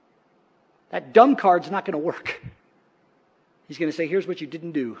 That dumb card's not going to work. He's going to say, here's what you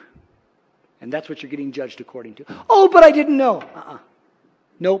didn't do. And that's what you're getting judged according to. Oh, but I didn't know.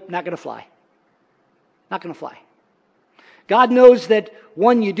 Nope, not going to fly. Not going to fly. God knows that,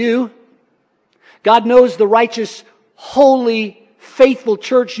 one, you do. God knows the righteous, holy, faithful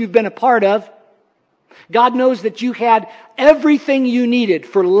church you've been a part of. God knows that you had everything you needed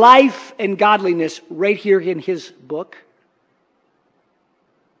for life and godliness right here in His book.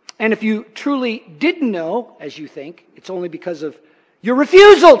 And if you truly didn't know, as you think, it's only because of your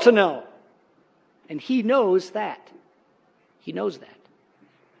refusal to know. And He knows that. He knows that.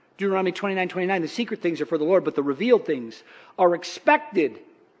 Deuteronomy 29:29, the secret things are for the Lord, but the revealed things are expected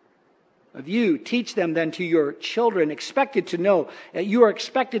of you. Teach them then to your children, expected to know. You are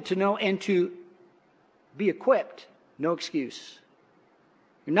expected to know and to be equipped. No excuse.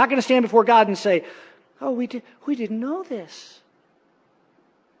 You're not going to stand before God and say, oh, we didn't know this.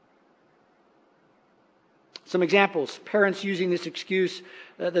 Some examples. Parents using this excuse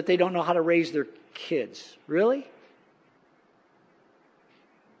that they don't know how to raise their kids. Really?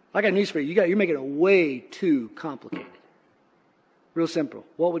 I got news for you. You're making it way too complicated. Real simple.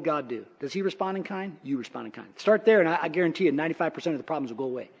 What would God do? Does He respond in kind? You respond in kind. Start there, and I guarantee you 95% of the problems will go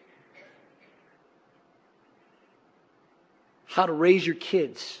away. How to raise your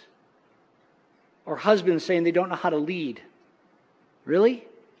kids. Or husbands saying they don't know how to lead. Really?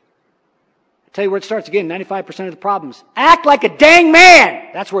 I'll tell you where it starts again. 95% of the problems. Act like a dang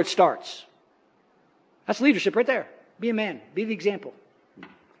man! That's where it starts. That's leadership right there. Be a man. Be the example.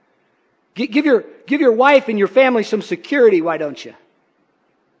 Give your wife and your family some security, why don't you?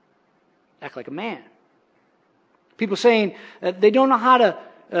 Act like a man. People saying they don't know how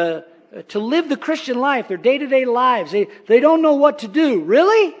to live the Christian life, their day-to-day lives. They don't know what to do.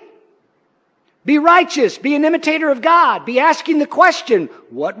 Really? Be righteous. Be an imitator of God. Be asking the question,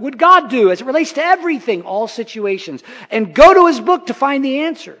 what would God do as it relates to everything, all situations? And go to His book to find the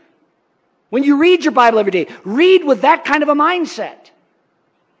answer. When you read your Bible every day, read with that kind of a mindset.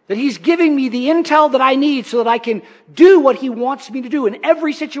 That He's giving me the intel that I need so that I can do what He wants me to do in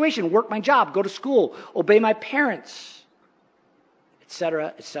every situation. Work my job, go to school, obey my parents,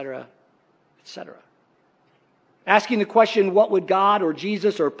 etc., etc., etc. Asking the question, what would God or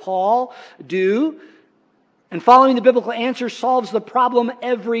Jesus or Paul do? And following the biblical answer solves the problem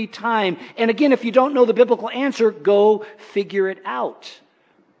every time. And again, if you don't know the biblical answer, go figure it out.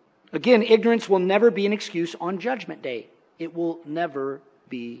 Again, ignorance will never be an excuse on Judgment Day. It will never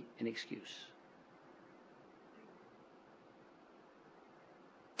be an excuse.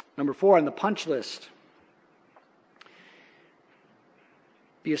 Number 4 on the punch list.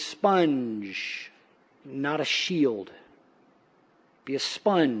 Be a sponge, not a shield. Be a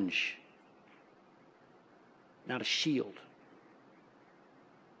sponge, not a shield.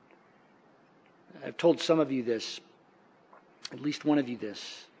 I've told some of you this, at least one of you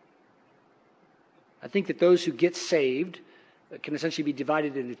this. I think that those who get saved can essentially be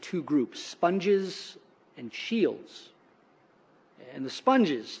divided into two groups, sponges and shields. And the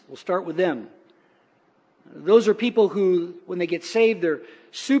sponges, we'll start with them. Those are people who, when they get saved, they're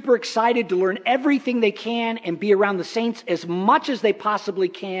super excited to learn everything they can and be around the saints as much as they possibly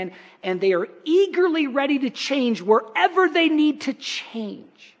can, and they are eagerly ready to change wherever they need to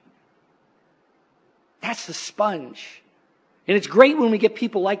change. That's the sponge. And it's great when we get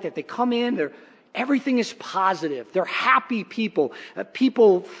people like that. They come in, everything is positive. They're happy people.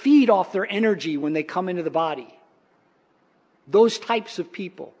 People feed off their energy when they come into the body. Those types of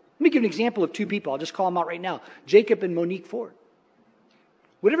people. Let me give an example of two people. I'll just call them out right now. Jacob and Monique Ford.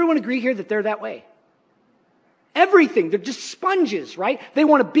 Would everyone agree here that they're that way? Everything. They're just sponges, right? They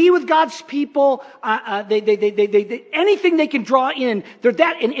want to be with God's people. Anything they can draw in, they're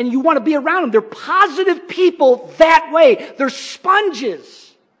that, and you want to be around them. They're positive people that way. They're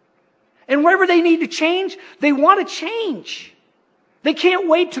sponges. And wherever they need to change, they want to change. They can't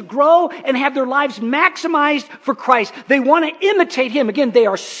wait to grow and have their lives maximized for Christ. They want to imitate Him. Again, they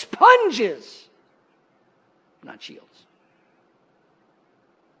are sponges, not shields.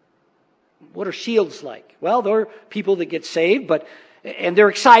 What are shields like? Well, they're people that get saved, and they're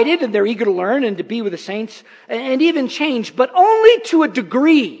excited and they're eager to learn and to be with the saints and even change, but only to a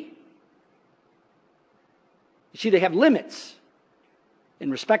degree. You see, they have limits in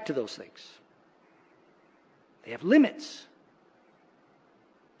respect to those things. They have limits.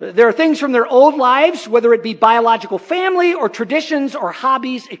 There are things from their old lives, whether it be biological family or traditions or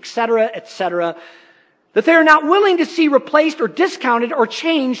hobbies, etc., that they are not willing to see replaced or discounted or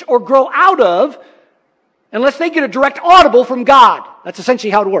changed or grow out of unless they get a direct audible from God. That's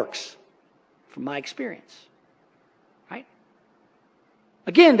essentially how it works, from my experience. Right?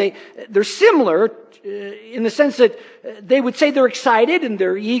 Again, they're similar in the sense that they would say they're excited and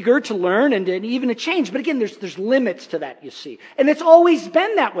they're eager to learn and even to change. But again, there's limits to that, you see. And it's always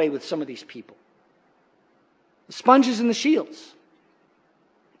been that way with some of these people. The sponges and the shields.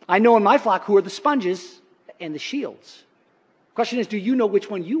 I know in my flock who are the sponges and the shields. The question is, do you know which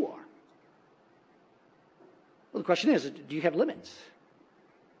one you are? Well, the question is, do you have limits?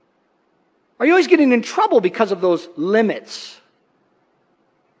 Are you always getting in trouble because of those limits?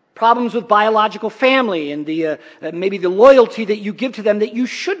 Problems with biological family and maybe the loyalty that you give to them that you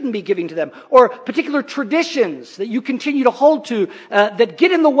shouldn't be giving to them, or particular traditions that you continue to hold to that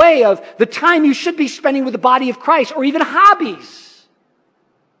get in the way of the time you should be spending with the body of Christ, or even hobbies.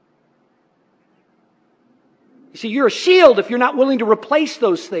 You see, you're a shield if you're not willing to replace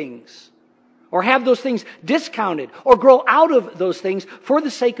those things or have those things discounted or grow out of those things for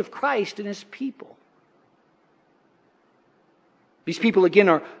the sake of Christ and His people. These people, again,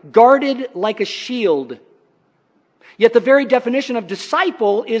 are guarded like a shield. Yet the very definition of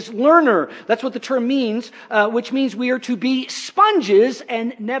disciple is learner. That's what the term means, which means we are to be sponges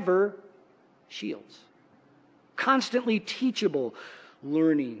and never shields. Constantly teachable,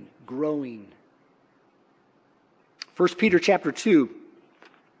 learning, growing. 1 Peter chapter 2.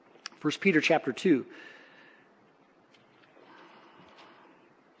 1 Peter chapter 2.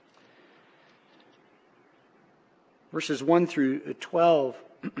 Verses 1 through 12.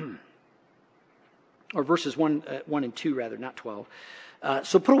 Or verses 1 and 2, rather, not 12.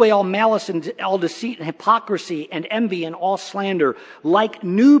 So put away all malice and all deceit and hypocrisy and envy and all slander. Like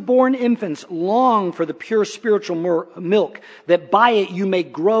newborn infants, long for the pure spiritual milk, that by it you may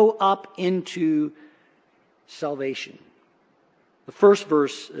grow up into salvation. The first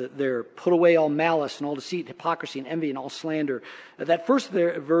verse there, put away all malice and all deceit, hypocrisy and envy and all slander. That first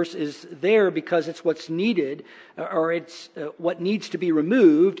verse is there because it's what's needed, or it's what needs to be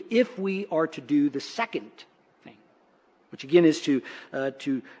removed if we are to do the second thing, which again is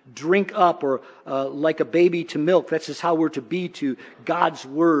to drink up, or like a baby to milk. That's just how we're to be to God's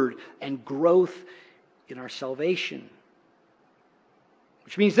Word and growth in our salvation.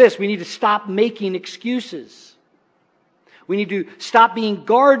 Which means this: we need to stop making excuses. We need to stop being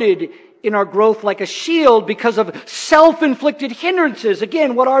guarded in our growth like a shield because of self-inflicted hindrances.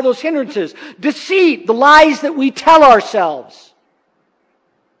 Again, what are those hindrances? Deceit, the lies that we tell ourselves.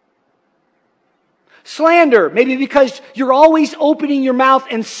 Slander, maybe because you're always opening your mouth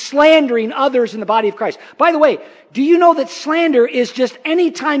and slandering others in the body of Christ. By the way, do you know that slander is just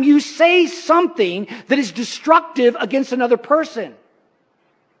any time you say something that is destructive against another person?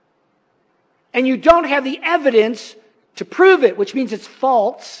 And you don't have the evidence to prove it, which means it's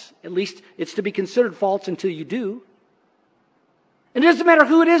false. At least it's to be considered false until you do. And it doesn't matter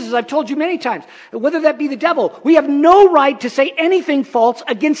who it is, as I've told you many times, whether that be the devil. We have no right to say anything false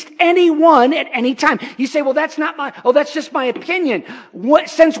against anyone at any time. You say, well, that's just my opinion.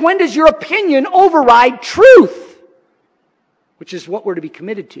 Since when does your opinion override truth? Which is what we're to be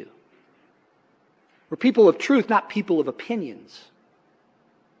committed to. We're people of truth, not people of opinions.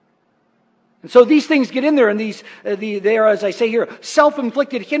 And so these things get in there, and they are, as I say here,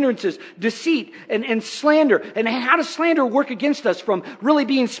 self-inflicted hindrances, deceit, and slander. And how does slander work against us from really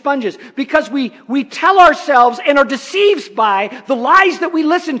being sponges? Because we tell ourselves and are deceived by the lies that we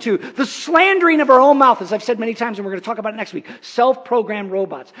listen to, the slandering of our own mouth, as I've said many times, and we're going to talk about it next week. Self-programmed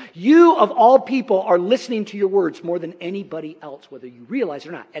robots. You, of all people, are listening to your words more than anybody else, whether you realize it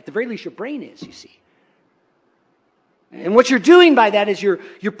or not. At the very least, your brain is, you see. And what you're doing by that is you're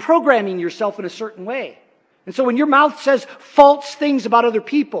programming yourself in a certain way. And so when your mouth says false things about other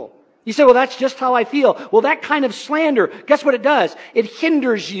people, you say, well, that's just how I feel. Well, that kind of slander, guess what it does? It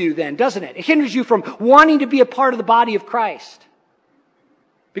hinders you then, doesn't it? It hinders you from wanting to be a part of the body of Christ.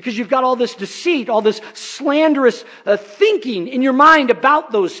 Because you've got all this deceit, all this slanderous thinking in your mind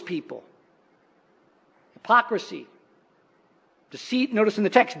about those people. Hypocrisy. Deceit, notice in the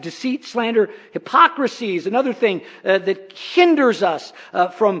text, deceit, slander, hypocrisy is another thing that hinders us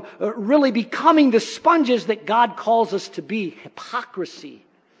from really becoming the sponges that God calls us to be. Hypocrisy.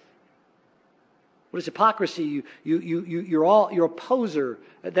 What is hypocrisy? You're a poser.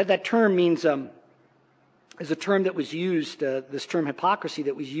 That term means is a term that was used. This term hypocrisy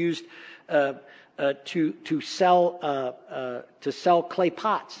that was used to sell clay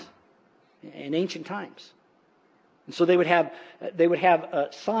pots in ancient times. And so they would have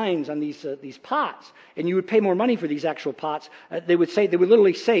signs on these pots, and you would pay more money for these actual pots. They would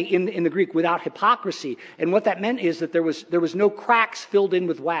literally say in the Greek, without hypocrisy. And what that meant is that there was no cracks filled in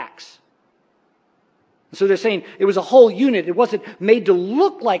with wax. So they're saying it was a whole unit. It wasn't made to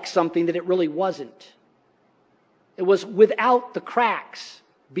look like something that it really wasn't. It was without the cracks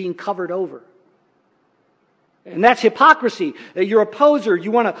being covered over. And that's hypocrisy. You're a poser.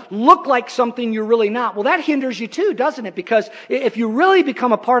 You want to look like something you're really not. Well, that hinders you too, doesn't it? Because if you really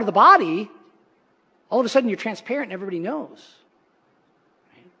become a part of the body, all of a sudden you're transparent and everybody knows.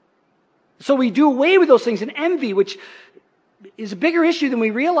 So we do away with those things. And envy, which is a bigger issue than we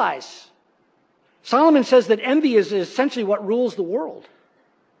realize. Solomon says that envy is essentially what rules the world.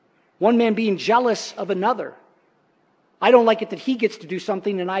 One man being jealous of another. I don't like it that he gets to do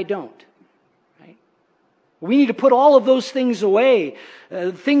something and I don't. We need to put all of those things away,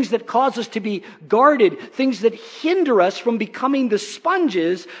 things that cause us to be guarded, things that hinder us from becoming the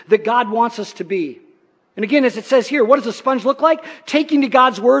sponges that God wants us to be. And again, as it says here, what does a sponge look like? Taking to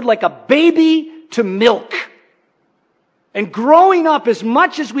God's word like a baby to milk. And growing up as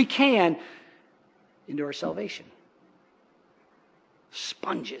much as we can into our salvation.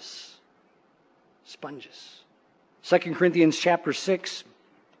 Sponges. Sponges. 2 Corinthians chapter 6.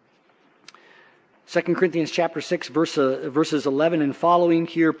 2 Corinthians chapter 6, verses 11 and following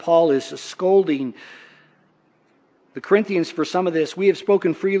here, Paul is scolding the Corinthians for some of this. We have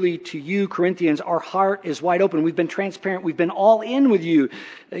spoken freely to you, Corinthians. Our heart is wide open. We've been transparent. We've been all in with you.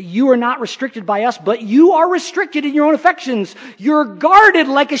 You are not restricted by us, but you are restricted in your own affections. You're guarded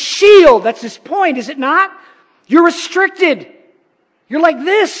like a shield. That's his point, is it not? You're restricted. You're like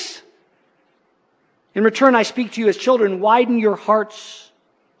this. In return, I speak to you as children. Widen your hearts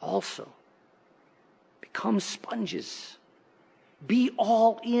also. Become sponges. Be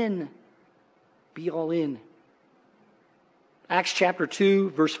all in. Be all in. Acts chapter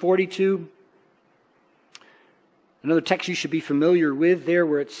 2, verse 42. Another text you should be familiar with there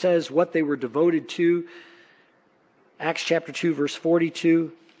where it says what they were devoted to. Acts chapter 2, verse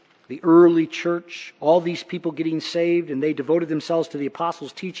 42. The early church, all these people getting saved, and they devoted themselves to the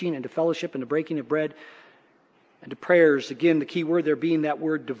apostles' teaching and to fellowship and to breaking of bread and to prayers. Again, the key word there being that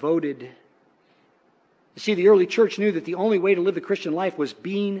word devoted. You see, the early church knew that the only way to live the Christian life was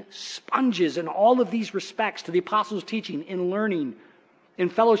being sponges in all of these respects to the apostles' teaching, in learning, in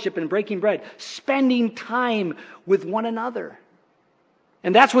fellowship, in breaking bread, spending time with one another.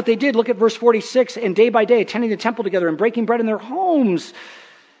 And that's what they did. Look at verse 46. And day by day, attending the temple together and breaking bread in their homes.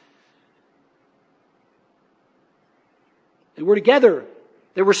 They were together.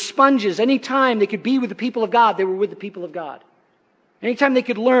 They were sponges. Anytime they could be with the people of God, they were with the people of God. Anytime they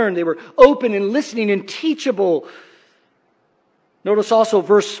could learn, they were open and listening and teachable. Notice also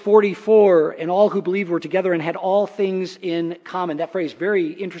verse 44, and all who believed were together and had all things in common. That phrase,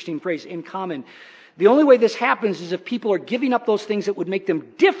 very interesting phrase, in common. The only way this happens is if people are giving up those things that would make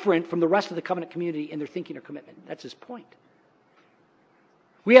them different from the rest of the covenant community in their thinking or commitment. That's his point.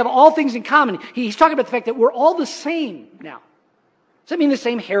 We have all things in common. He's talking about the fact that we're all the same now. Does that mean the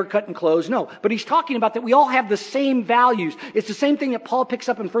same haircut and clothes? No. But he's talking about that we all have the same values. It's the same thing that Paul picks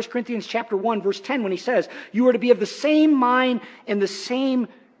up in 1 Corinthians chapter 1, verse 10, when he says, you are to be of the same mind and the same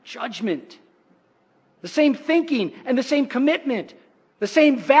judgment. The same thinking and the same commitment. The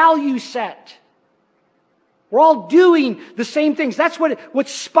same value set. We're all doing the same things. That's what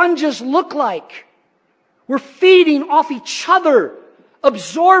sponges look like. We're feeding off each other,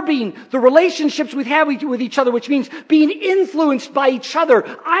 absorbing the relationships we have with each other, which means being influenced by each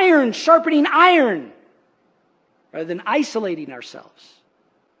other, iron sharpening iron, rather than isolating ourselves.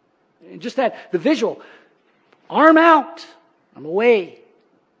 And just that, the visual, arm out, I'm away.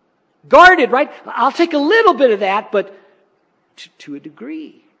 Guarded, right? I'll take a little bit of that, but to a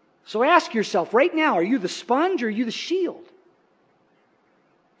degree. So ask yourself right now, are you the sponge or are you the shield?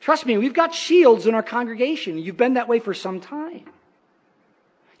 Trust me, we've got shields in our congregation. You've been that way for some time.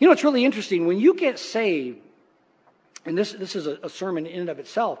 You know, it's really interesting. When you get saved, and this is a sermon in and of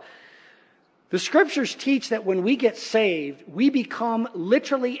itself, the scriptures teach that when we get saved, we become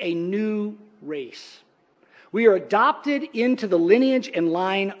literally a new race. We are adopted into the lineage and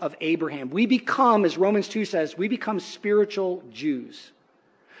line of Abraham. We become, as Romans 2 says, we become spiritual Jews.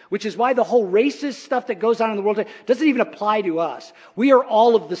 Which is why the whole racist stuff that goes on in the world doesn't even apply to us. We are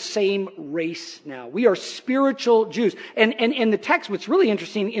all of the same race now. We are spiritual Jews. And the text, what's really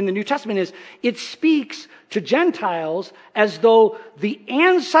interesting in the New Testament is it speaks to Gentiles as though the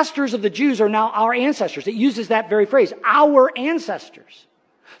ancestors of the Jews are now our ancestors. It uses that very phrase, our ancestors.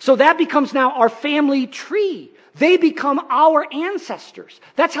 So that becomes now our family tree. They become our ancestors.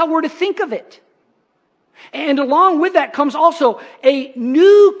 That's how we're to think of it. And along with that comes also a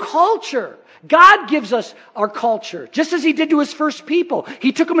new culture. God gives us our culture, just as He did to His first people.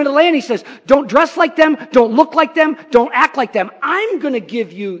 He took them into the land. He says, don't dress like them, don't look like them, don't act like them. I'm going to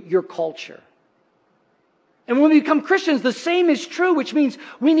give you your culture. And when we become Christians, the same is true, which means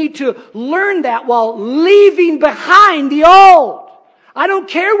we need to learn that while leaving behind the old. I don't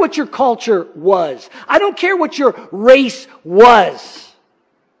care what your culture was. I don't care what your race was.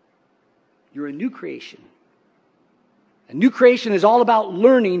 You're a new creation. A new creation is all about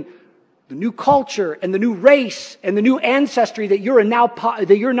learning the new culture and the new race and the new ancestry that you're now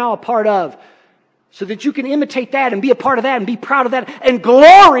a part of, so that you can imitate that and be a part of that and be proud of that and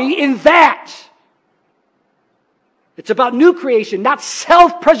glory in that. It's about new creation, not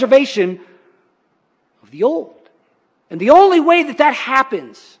self-preservation of the old. And the only way that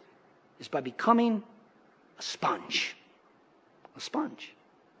happens is by becoming a sponge. A sponge.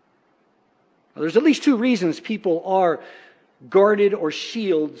 Well, there's at least two reasons people are guarded or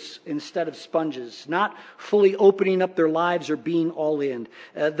shields instead of sponges, not fully opening up their lives or being all in.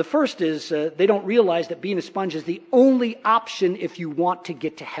 The first is they don't realize that being a sponge is the only option if you want to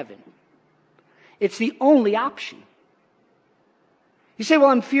get to heaven. It's the only option. You say, well,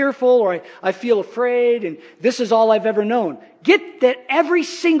 I'm fearful, or I feel afraid, and this is all I've ever known. Get that every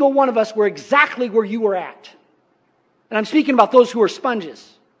single one of us were exactly where you were at. And I'm speaking about those who are sponges.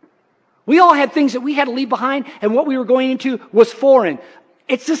 We all had things that we had to leave behind, and what we were going into was foreign.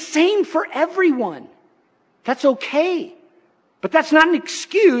 It's the same for everyone. That's okay. But that's not an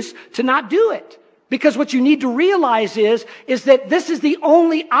excuse to not do it. Because what you need to realize is that this is the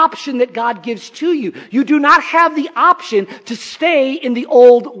only option that God gives to you. You do not have the option to stay in the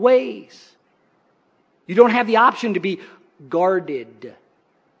old ways. You don't have the option to be guarded.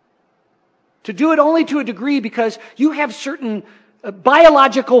 To do it only to a degree because you have certain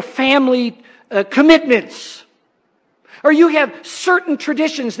biological family commitments. Or you have certain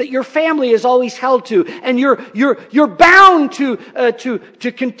traditions that your family has always held to, and you're bound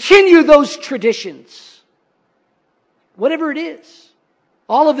to continue those traditions. Whatever it is.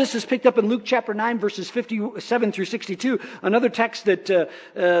 All of this is picked up in Luke chapter 9, verses 57 through 62, another text that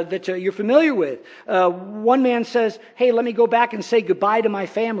you're familiar with. One man says, hey, let me go back and say goodbye to my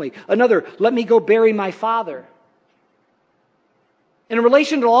family. Another, let me go bury my father. And in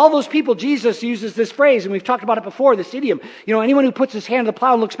relation to all those people, Jesus uses this phrase, and we've talked about it before, this idiom. You know, anyone who puts his hand to the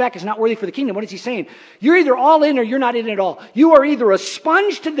plow and looks back is not worthy for the kingdom. What is he saying? You're either all in or you're not in at all. You are either a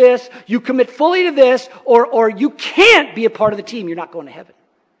sponge to this, you commit fully to this, or you can't be a part of the team. You're not going to heaven.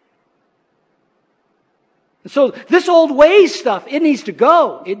 And so this old ways stuff, it needs to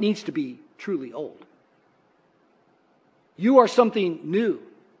go. It needs to be truly old. You are something new.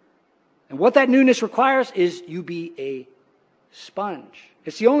 And what that newness requires is you be a sponge.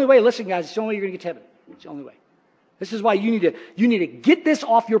 It's the only way. Listen, guys, it's the only way you're going to get to heaven. It's the only way. This is why you need to get this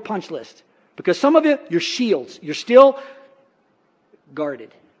off your punch list. Because some of you, you're shields. You're still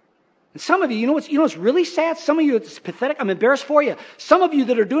guarded. And some of you, you know what's really sad? Some of you, it's pathetic. I'm embarrassed for you. Some of you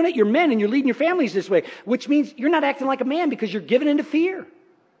that are doing it, you're men and you're leading your families this way, which means you're not acting like a man because you're giving into fear.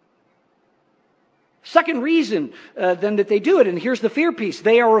 Second reason then that they do it, and here's the fear piece.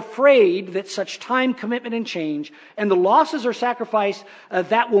 They are afraid that such time, commitment, and change, and the losses or sacrifice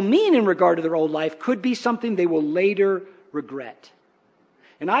that will mean in regard to their old life could be something they will later regret.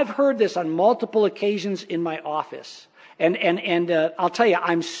 And I've heard this on multiple occasions in my office. And I'll tell you,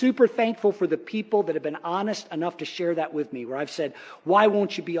 I'm super thankful for the people that have been honest enough to share that with me, where I've said, why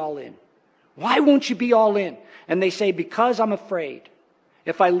won't you be all in? Why won't you be all in? And they say, because I'm afraid.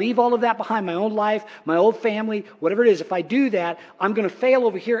 If I leave all of that behind, my own life, my old family, whatever it is, if I do that, I'm going to fail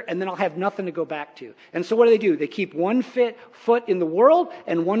over here and then I'll have nothing to go back to. And so what do? They keep one foot in the world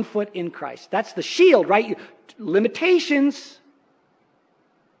and one foot in Christ. That's the shield, right? Limitations.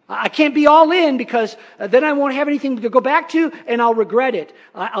 I can't be all in because then I won't have anything to go back to and I'll regret it.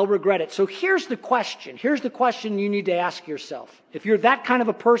 I'll regret it. So here's the question. Here's the question you need to ask yourself. If you're that kind of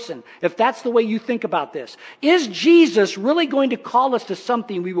a person, if that's the way you think about this, is Jesus really going to call us to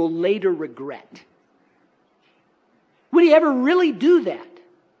something we will later regret? Would he ever really do that?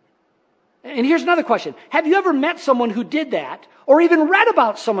 And here's another question. Have you ever met someone who did that, or even read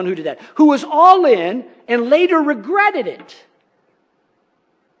about someone who did that, who was all in and later regretted it?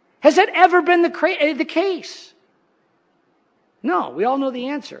 Has that ever been the case? No, we all know the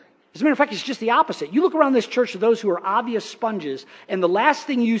answer. As a matter of fact, it's just the opposite. You look around this church to those who are obvious sponges, and the last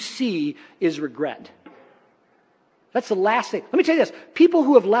thing you see is regret. That's the last thing. Let me tell you this. People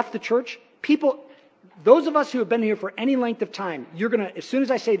who have left the church, those of us who have been here for any length of time, as soon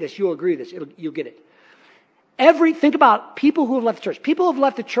as I say this, you'll agree with this. You'll get it. Think about people who have left the church. People who have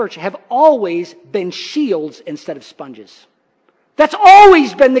left the church have always been shields instead of sponges. That's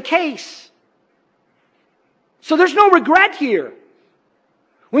always been the case. So there's no regret here.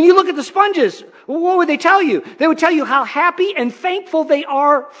 When you look at the sponges, what would they tell you? They would tell you how happy and thankful they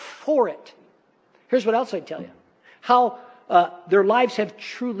are for it. Here's what else I'd tell you. How their lives have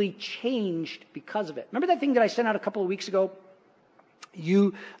truly changed because of it. Remember that thing that I sent out a couple of weeks ago?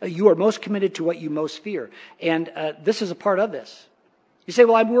 You are most committed to what you most fear. And this is a part of this. You say,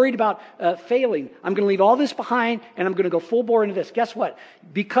 well, I'm worried about failing. I'm going to leave all this behind and I'm going to go full bore into this. Guess what?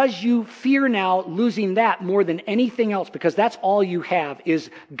 Because you fear now losing that more than anything else, because that's all you have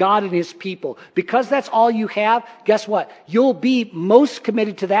is God and his people. Because that's all you have, guess what? You'll be most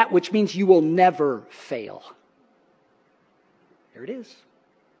committed to that, which means you will never fail. There it is.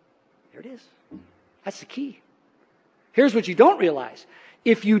 There it is. That's the key. Here's what you don't realize.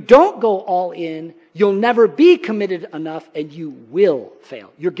 If you don't go all in, you'll never be committed enough and you will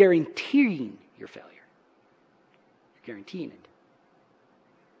fail. You're guaranteeing your failure. You're guaranteeing it.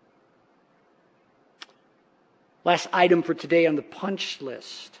 Last item for today on the punch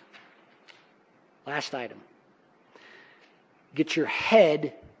list. Last item. Get your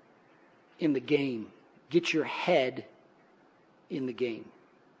head in the game. Get your head in the game.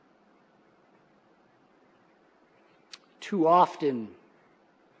 Too often,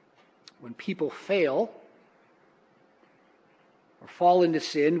 when people fail or fall into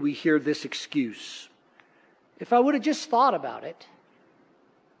sin, we hear this excuse. If I would have just thought about it,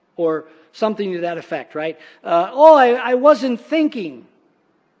 or something to that effect, right? I wasn't thinking.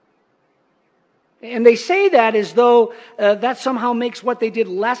 And they say that as though that somehow makes what they did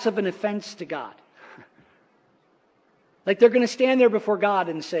less of an offense to God. Like they're going to stand there before God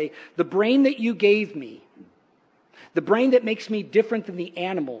and say, the brain that you gave me, the brain that makes me different than the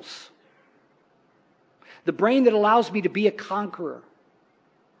animals, the brain that allows me to be a conqueror,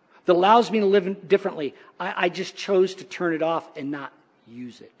 that allows me to live differently, I just chose to turn it off and not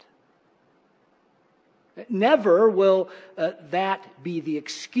use it. Never will that be the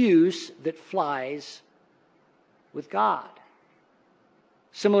excuse that flies with God.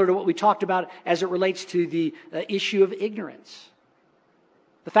 Similar to what we talked about as it relates to the issue of ignorance.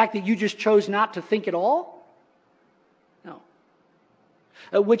 The fact that you just chose not to think at all? No.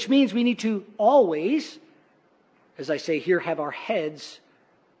 Which means we need to always, as I say here, have our heads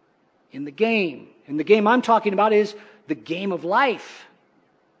in the game. And the game I'm talking about is the game of life.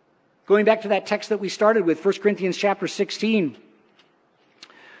 Going back to that text that we started with, 1 Corinthians chapter 16,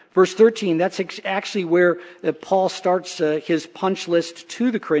 verse 13, that's actually where Paul starts his punch list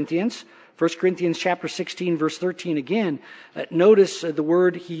to the Corinthians. 1 Corinthians chapter 16, verse 13 again. Notice the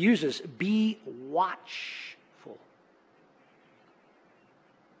word he uses, be watchful.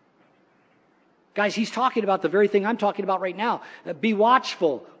 Guys, he's talking about the very thing I'm talking about right now. Be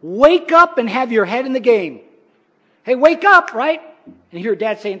watchful. Wake up and have your head in the game. Hey, wake up, right? And you hear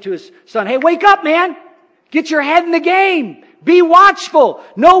dad saying to his son, hey, wake up, man. Get your head in the game. Be watchful.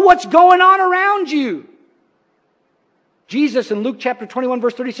 Know what's going on around you. Jesus in Luke chapter 21,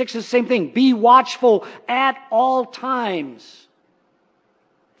 verse 36 is the same thing. Be watchful at all times.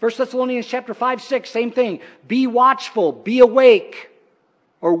 1 Thessalonians chapter 5, 6, same thing. Be watchful. Be awake.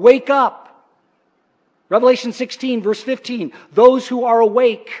 Or wake up. Revelation 16, verse 15. Those who are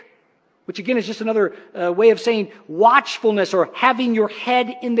awake, which again is just another way of saying watchfulness or having your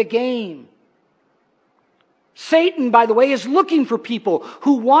head in the game. Satan, by the way, is looking for people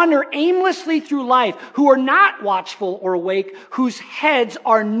who wander aimlessly through life, who are not watchful or awake, whose heads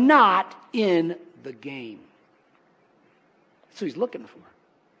are not in the game. That's what he's looking for,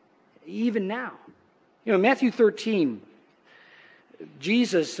 even now. You know, Matthew 13,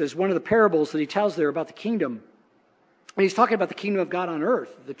 Jesus, is one of the parables that he tells there about the kingdom. And he's talking about the kingdom of God on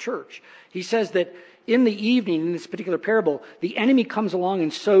earth, the church. He says that in the evening, in this particular parable, the enemy comes along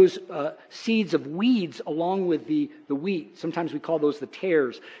and sows seeds of weeds along with the wheat. Sometimes we call those the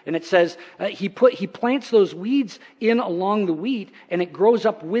tares. And it says he plants those weeds in along the wheat, and it grows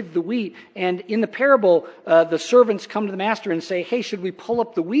up with the wheat. And in the parable, the servants come to the master and say, hey, should we pull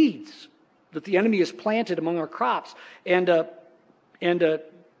up the weeds that the enemy has planted among our crops? And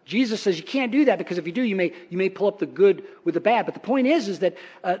Jesus says you can't do that, because if you do, you may pull up the good with the bad. But the point is that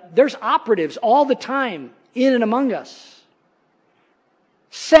there's operatives all the time in and among us,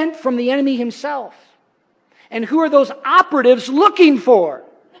 sent from the enemy himself. And who are those operatives looking for?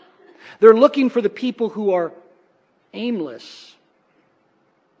 They're looking for the people who are aimless,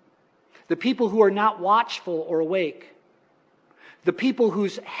 the people who are not watchful or awake, the people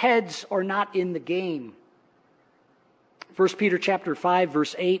whose heads are not in the game. 1 Peter chapter 5,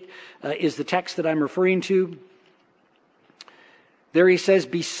 verse 8 is the text that I'm referring to. There he says,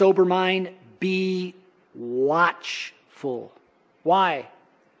 be sober-minded, be watchful. Why?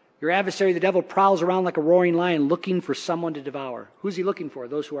 Your adversary, the devil, prowls around like a roaring lion looking for someone to devour. Who's he looking for?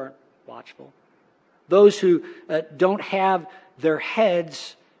 Those who aren't watchful. Those who don't have their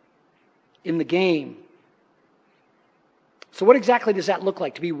heads in the game. So what exactly does that look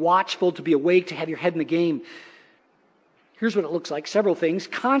like? To be watchful, to be awake, to have your head in the game. Here's what it looks like. Several things.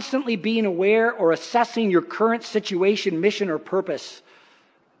 Constantly being aware or assessing your current situation, mission, or purpose.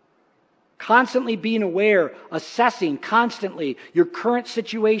 Constantly being aware, assessing constantly your current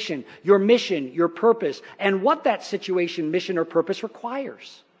situation, your mission, your purpose, and what that situation, mission, or purpose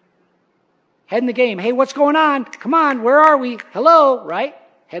requires. Head in the game. Hey, what's going on? Come on, where are we? Hello, right?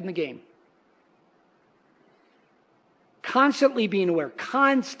 Head in the game. Constantly being aware.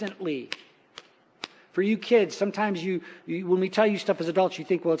 Constantly. For you kids, sometimes you when we tell you stuff as adults, you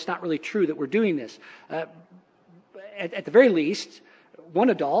think, well, it's not really true that we're doing this. At the very least, one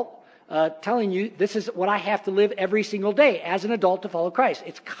adult telling you this is what I have to live every single day as an adult to follow Christ.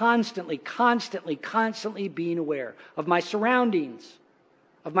 It's constantly being aware of my surroundings,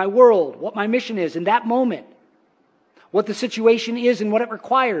 of my world, what my mission is in that moment, what the situation is and what it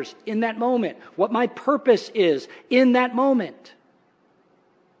requires in that moment, what my purpose is in that moment.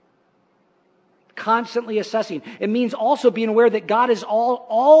 Constantly assessing. It means also being aware that God is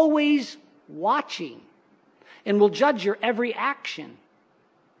always watching and will judge your every action.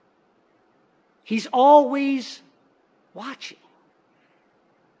 He's always watching.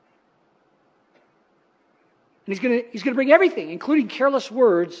 And he's going to bring everything, including careless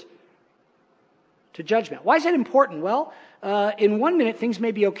words, to judgment. Why is that important? Well, in 1 minute things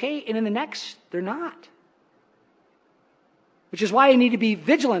may be okay, and in the next they're not. Which is why I need to be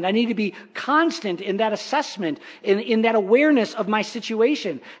vigilant. I need to be constant in that assessment, in that awareness of my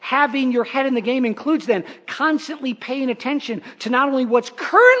situation. Having your head in the game includes then constantly paying attention to not only what's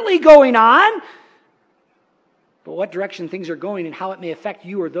currently going on, but what direction things are going and how it may affect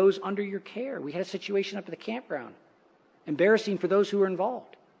you or those under your care. We had a situation up at the campground. Embarrassing for those who were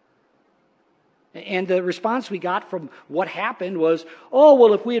involved. And the response we got from what happened was, oh,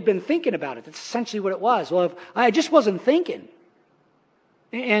 well, if we had been thinking about it. That's essentially what it was. Well, if I just wasn't thinking.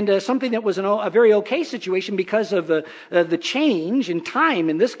 And something that was a very okay situation because of the change in time,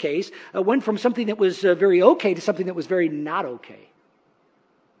 in this case, went from something that was very okay to something that was very not okay.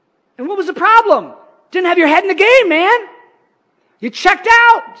 And what was the problem? Didn't have your head in the game, man. You checked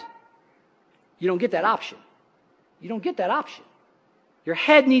out. You don't get that option. You don't get that option. Your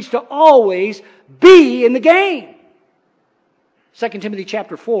head needs to always be in the game. 2 Timothy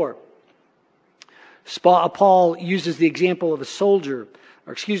chapter 4. Paul uses the example of a soldier.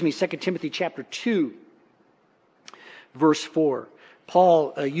 2 Timothy chapter 2, verse 4.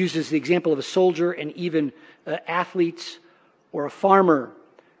 Paul uses the example of a soldier and even athletes or a farmer.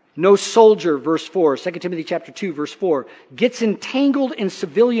 No soldier, verse 4, 2 Timothy chapter 2, verse 4, gets entangled in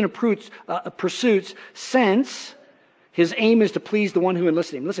civilian pursuits since his aim is to please the one who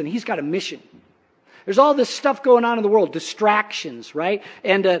enlisted him. Listen, he's got a mission. There's all this stuff going on in the world, distractions, right?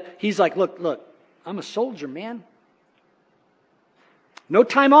 And he's like, look, I'm a soldier, man. No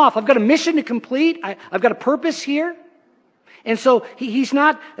time off. I've got a mission to complete. I've got a purpose here. And so he's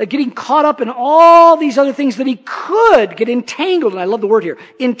not getting caught up in all these other things that he could get entangled in. I love the word here,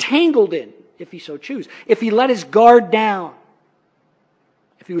 entangled in, if he so choose. If he let his guard down.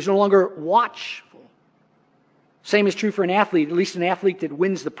 If he was no longer watchful. Same is true for an athlete, at least an athlete that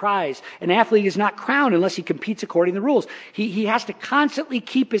wins the prize. An athlete is not crowned unless he competes according to the rules. He has to constantly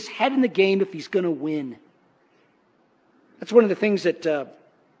keep his head in the game if he's going to win. That's one of the things that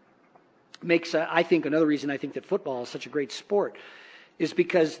makes, I think, another reason I think that football is such a great sport is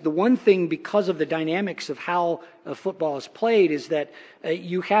because the one thing, because of the dynamics of how football is played, is that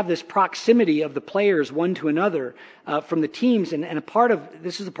you have this proximity of the players one to another from the teams, and a part of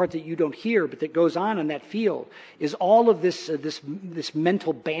this is the part that you don't hear, but that goes on that field, is all of this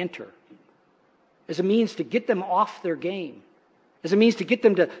mental banter as a means to get them off their game, as a means to get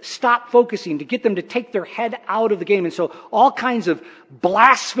them to stop focusing, to get them to take their head out of the game. And so all kinds of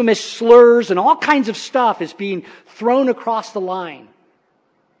blasphemous slurs and all kinds of stuff is being thrown across the line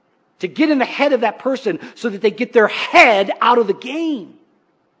to get in the head of that person so that they get their head out of the game.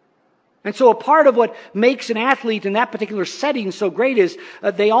 And so a part of what makes an athlete in that particular setting so great is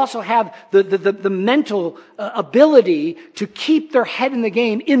they also have the mental ability to keep their head in the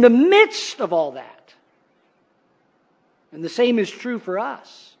game in the midst of all that. And the same is true for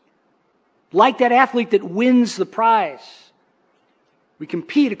us. Like that athlete that wins the prize. We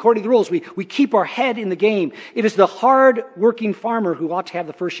compete according to the rules. We keep our head in the game. It is the hard-working farmer who ought to have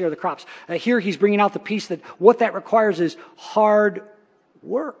the first share of the crops. Here he's bringing out the piece that what that requires is hard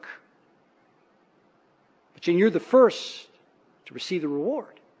work. But you're the first to receive the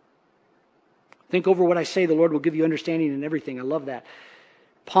reward. Think over what I say. The Lord will give you understanding in everything. I love that.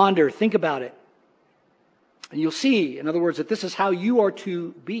 Ponder. Think about it. And you'll see, in other words, that this is how you are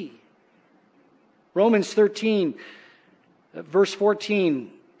to be. Romans 13, verse 14.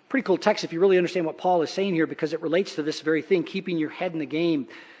 Pretty cool text if you really understand what Paul is saying here, because it relates to this very thing, keeping your head in the game.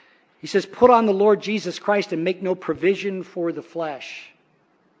 He says, put on the Lord Jesus Christ and make no provision for the flesh.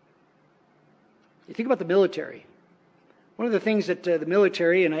 You think about the military. One of the things that the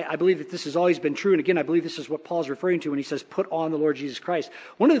military, and I believe that this has always been true, and again, I believe this is what Paul's referring to when he says, put on the Lord Jesus Christ.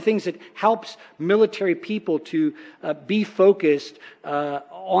 One of the things that helps military people to be focused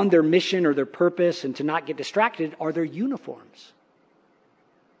on their mission or their purpose and to not get distracted are their uniforms.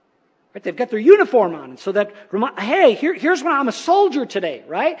 Right? They've got their uniform on, and so that, hey, here's when I'm a soldier today,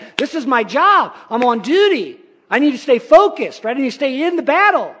 right? This is my job. I'm on duty. I need to stay focused, right? I need to stay in the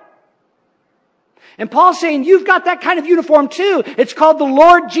battle. And Paul's saying, you've got that kind of uniform too. It's called the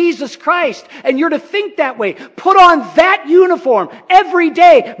Lord Jesus Christ. And you're to think that way. Put on that uniform every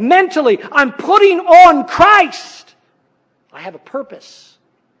day, mentally. I'm putting on Christ. I have a purpose.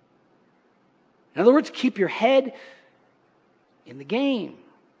 In other words, keep your head in the game.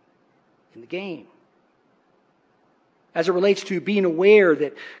 In the game. As it relates to being aware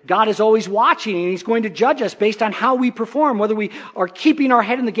that God is always watching and He's going to judge us based on how we perform, whether we are keeping our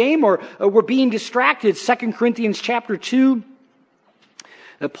head in the game or we're being distracted. 2 Corinthians chapter 2.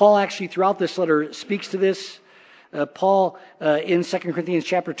 Paul actually throughout this letter speaks to this. Paul in 2 Corinthians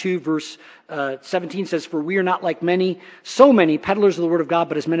chapter 2 verse 17 says, for we are not like so many peddlers of the word of God,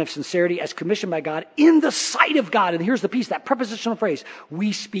 but as men of sincerity, as commissioned by God in the sight of God. And here's the piece, that prepositional phrase,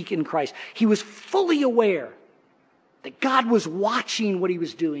 we speak in Christ. He was fully aware that God was watching what he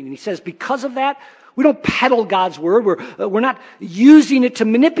was doing. And he says, because of that, we don't peddle God's word. We're not using it to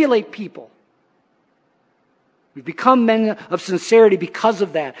manipulate people. We've become men of sincerity because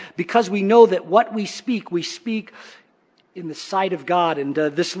of that. Because we know that what we speak in the sight of God. And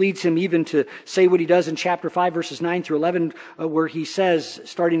this leads him even to say what he does in chapter 5, verses 9 through 11, where he says,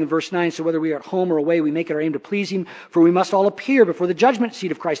 starting in verse 9, so whether we are at home or away, we make it our aim to please him. For we must all appear before the judgment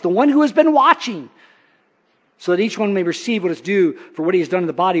seat of Christ, the one who has been watching, so that each one may receive what is due for what he has done in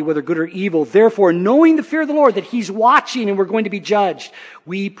the body, whether good or evil. Therefore, knowing the fear of the Lord, that he's watching and we're going to be judged,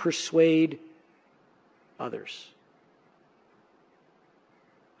 we persuade others.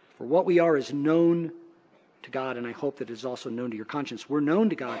 For what we are is known to God, and I hope that it is also known to your conscience. We're known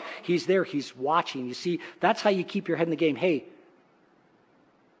to God. He's there. He's watching. You see, that's how you keep your head in the game. Hey,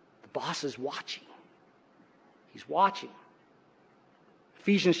 the boss is watching. He's watching.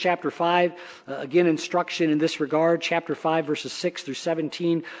 Ephesians chapter 5, again, instruction in this regard. Chapter 5, verses 6 through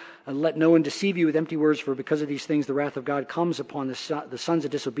 17. Let no one deceive you with empty words, for because of these things the wrath of God comes upon the sons of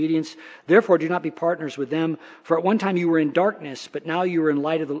disobedience. Therefore, do not be partners with them. For at one time you were in darkness, but now you are in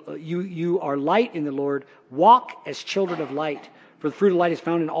light you are light in the Lord. Walk as children of light. For the fruit of light is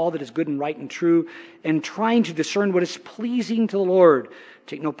found in all that is good and right and true, and trying to discern what is pleasing to the Lord.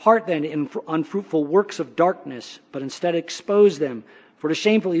 Take no part then in unfruitful works of darkness, but instead expose them. For it is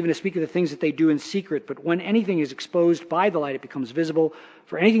shameful even to speak of the things that they do in secret, but when anything is exposed by the light, it becomes visible.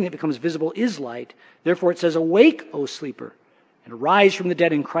 For anything that becomes visible is light. Therefore it says, Awake, O sleeper, and arise from the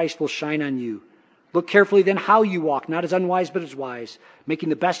dead, and Christ will shine on you. Look carefully then how you walk, not as unwise but as wise, making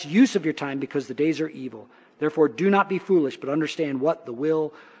the best use of your time, because the days are evil. Therefore do not be foolish, but understand what the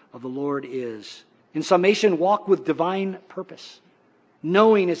will of the Lord is. In summation, walk with divine purpose.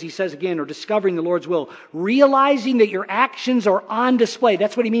 Knowing, as he says again, or discovering the Lord's will. Realizing that your actions are on display.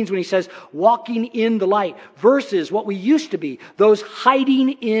 That's what he means when he says walking in the light. Versus what we used to be, those hiding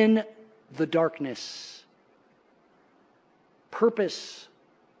in the darkness. Purpose.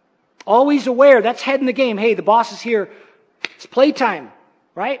 Always aware. That's head in the game. Hey, the boss is here. It's playtime,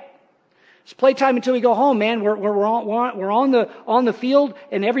 right? It's playtime until we go home, man. We're on the field,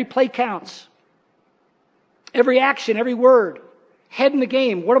 and every play counts. Every action, every word. Head in the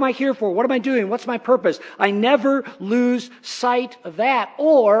game. What am I here for? What am I doing? What's my purpose? I never lose sight of that,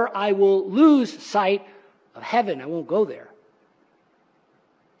 or I will lose sight of heaven. I won't go there.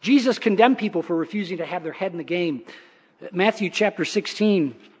 Jesus condemned people for refusing to have their head in the game. Matthew chapter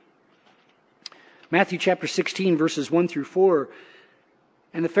 16, verses 1 through 4.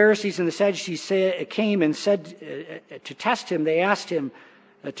 And the Pharisees and the Sadducees came and said to test him, they asked him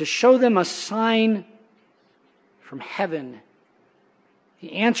to show them a sign from heaven.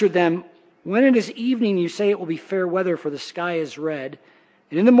 He answered them, When it is evening, you say it will be fair weather, for the sky is red.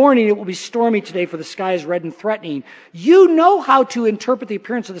 And in the morning it will be stormy today, for the sky is red and threatening. You know how to interpret the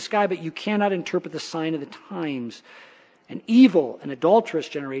appearance of the sky, but you cannot interpret the sign of the times. An evil and adulterous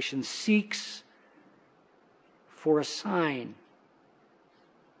generation seeks for a sign.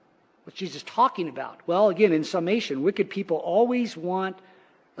 What's Jesus talking about? Well, again, in summation, wicked people always want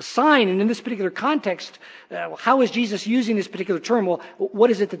a sign. And in this particular context, how is Jesus using this particular term? Well, what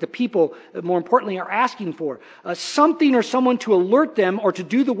is it that the people, more importantly, are asking for? Something or someone to alert them or to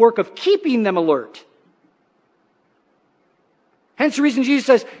do the work of keeping them alert. Hence the reason Jesus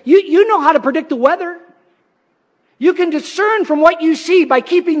says, you know how to predict the weather. You can discern from what you see by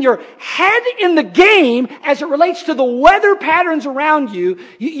keeping your head in the game as it relates to the weather patterns around you.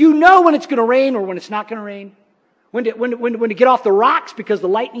 You know when it's going to rain or when it's not going to rain. When to get off the rocks because the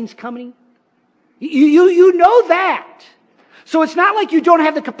lightning's coming. You know that. So it's not like you don't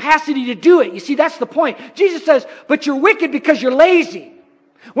have the capacity to do it. You see, that's the point. Jesus says, but you're wicked because you're lazy.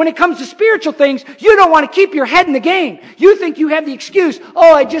 When it comes to spiritual things, you don't want to keep your head in the game. You think you have the excuse,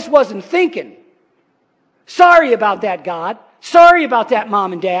 I just wasn't thinking. Sorry about that, God. Sorry about that,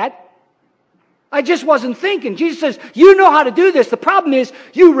 Mom and Dad. I just wasn't thinking. Jesus says, you know how to do this. The problem is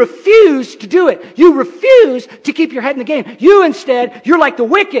you refuse to do it. You refuse to keep your head in the game. You're like the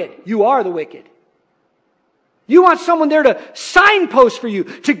wicked. You are the wicked. You want someone there to signpost for you,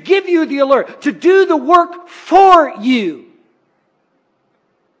 to give you the alert, to do the work for you.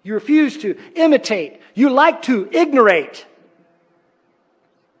 You refuse to imitate. You like to ignorate.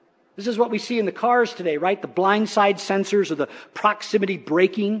 This is what we see in the cars today, right? The blind side sensors or the proximity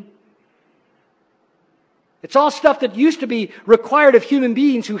braking. It's all stuff that used to be required of human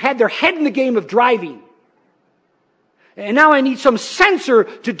beings who had their head in the game of driving. And now I need some sensor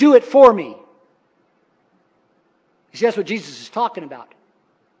to do it for me. You see, that's what Jesus is talking about.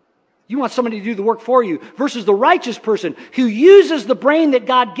 You want somebody to do the work for you versus the righteous person who uses the brain that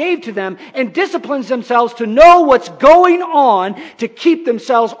God gave to them and disciplines themselves to know what's going on to keep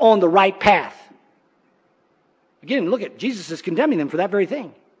themselves on the right path. Again, look at Jesus is condemning them for that very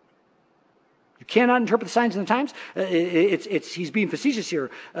thing. You cannot interpret the signs and the times. He's being facetious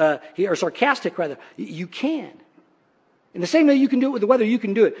here, or sarcastic rather. You can. In the same way you can do it with the weather, you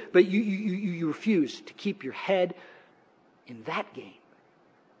can do it. But you refuse to keep your head in that game.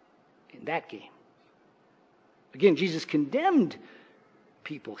 In that game. Again, Jesus condemned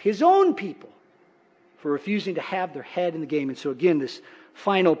people, his own people, for refusing to have their head in the game. And so again, this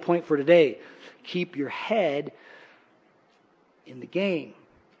final point for today, keep your head in the game.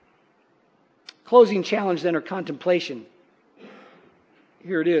 Closing challenge then, or contemplation.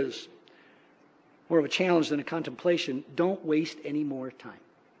 Here it is. More of a challenge than a contemplation. Don't waste any more time.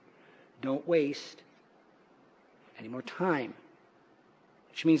 Don't waste any more time.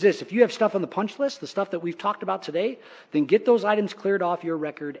 Which means this, if you have stuff on the punch list, the stuff that we've talked about today, then get those items cleared off your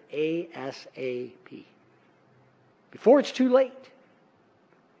record ASAP. Before it's too late.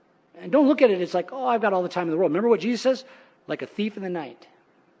 And don't look at it as like, I've got all the time in the world. Remember what Jesus says? Like a thief in the night.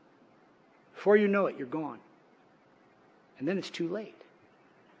 Before you know it, you're gone. And then it's too late.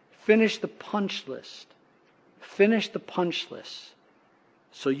 Finish the punch list. Finish the punch list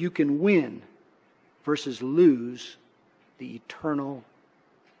so you can win versus lose the eternal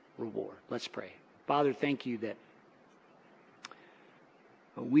reward. Let's pray. Father, thank you that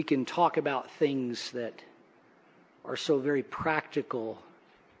we can talk about things that are so very practical,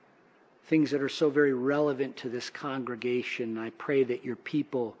 things that are so very relevant to this congregation. I pray that your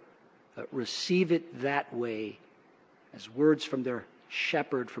people receive it that way, as words from their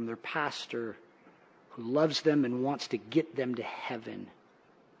shepherd, from their pastor, who loves them and wants to get them to heaven.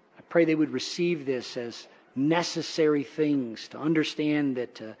 I pray they would receive this as necessary things, to understand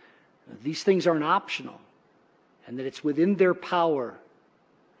that these things aren't optional, and that it's within their power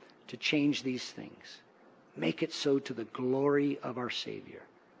to change these things. Make it so to the glory of our Savior.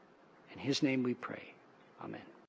 In His name we pray. Amen.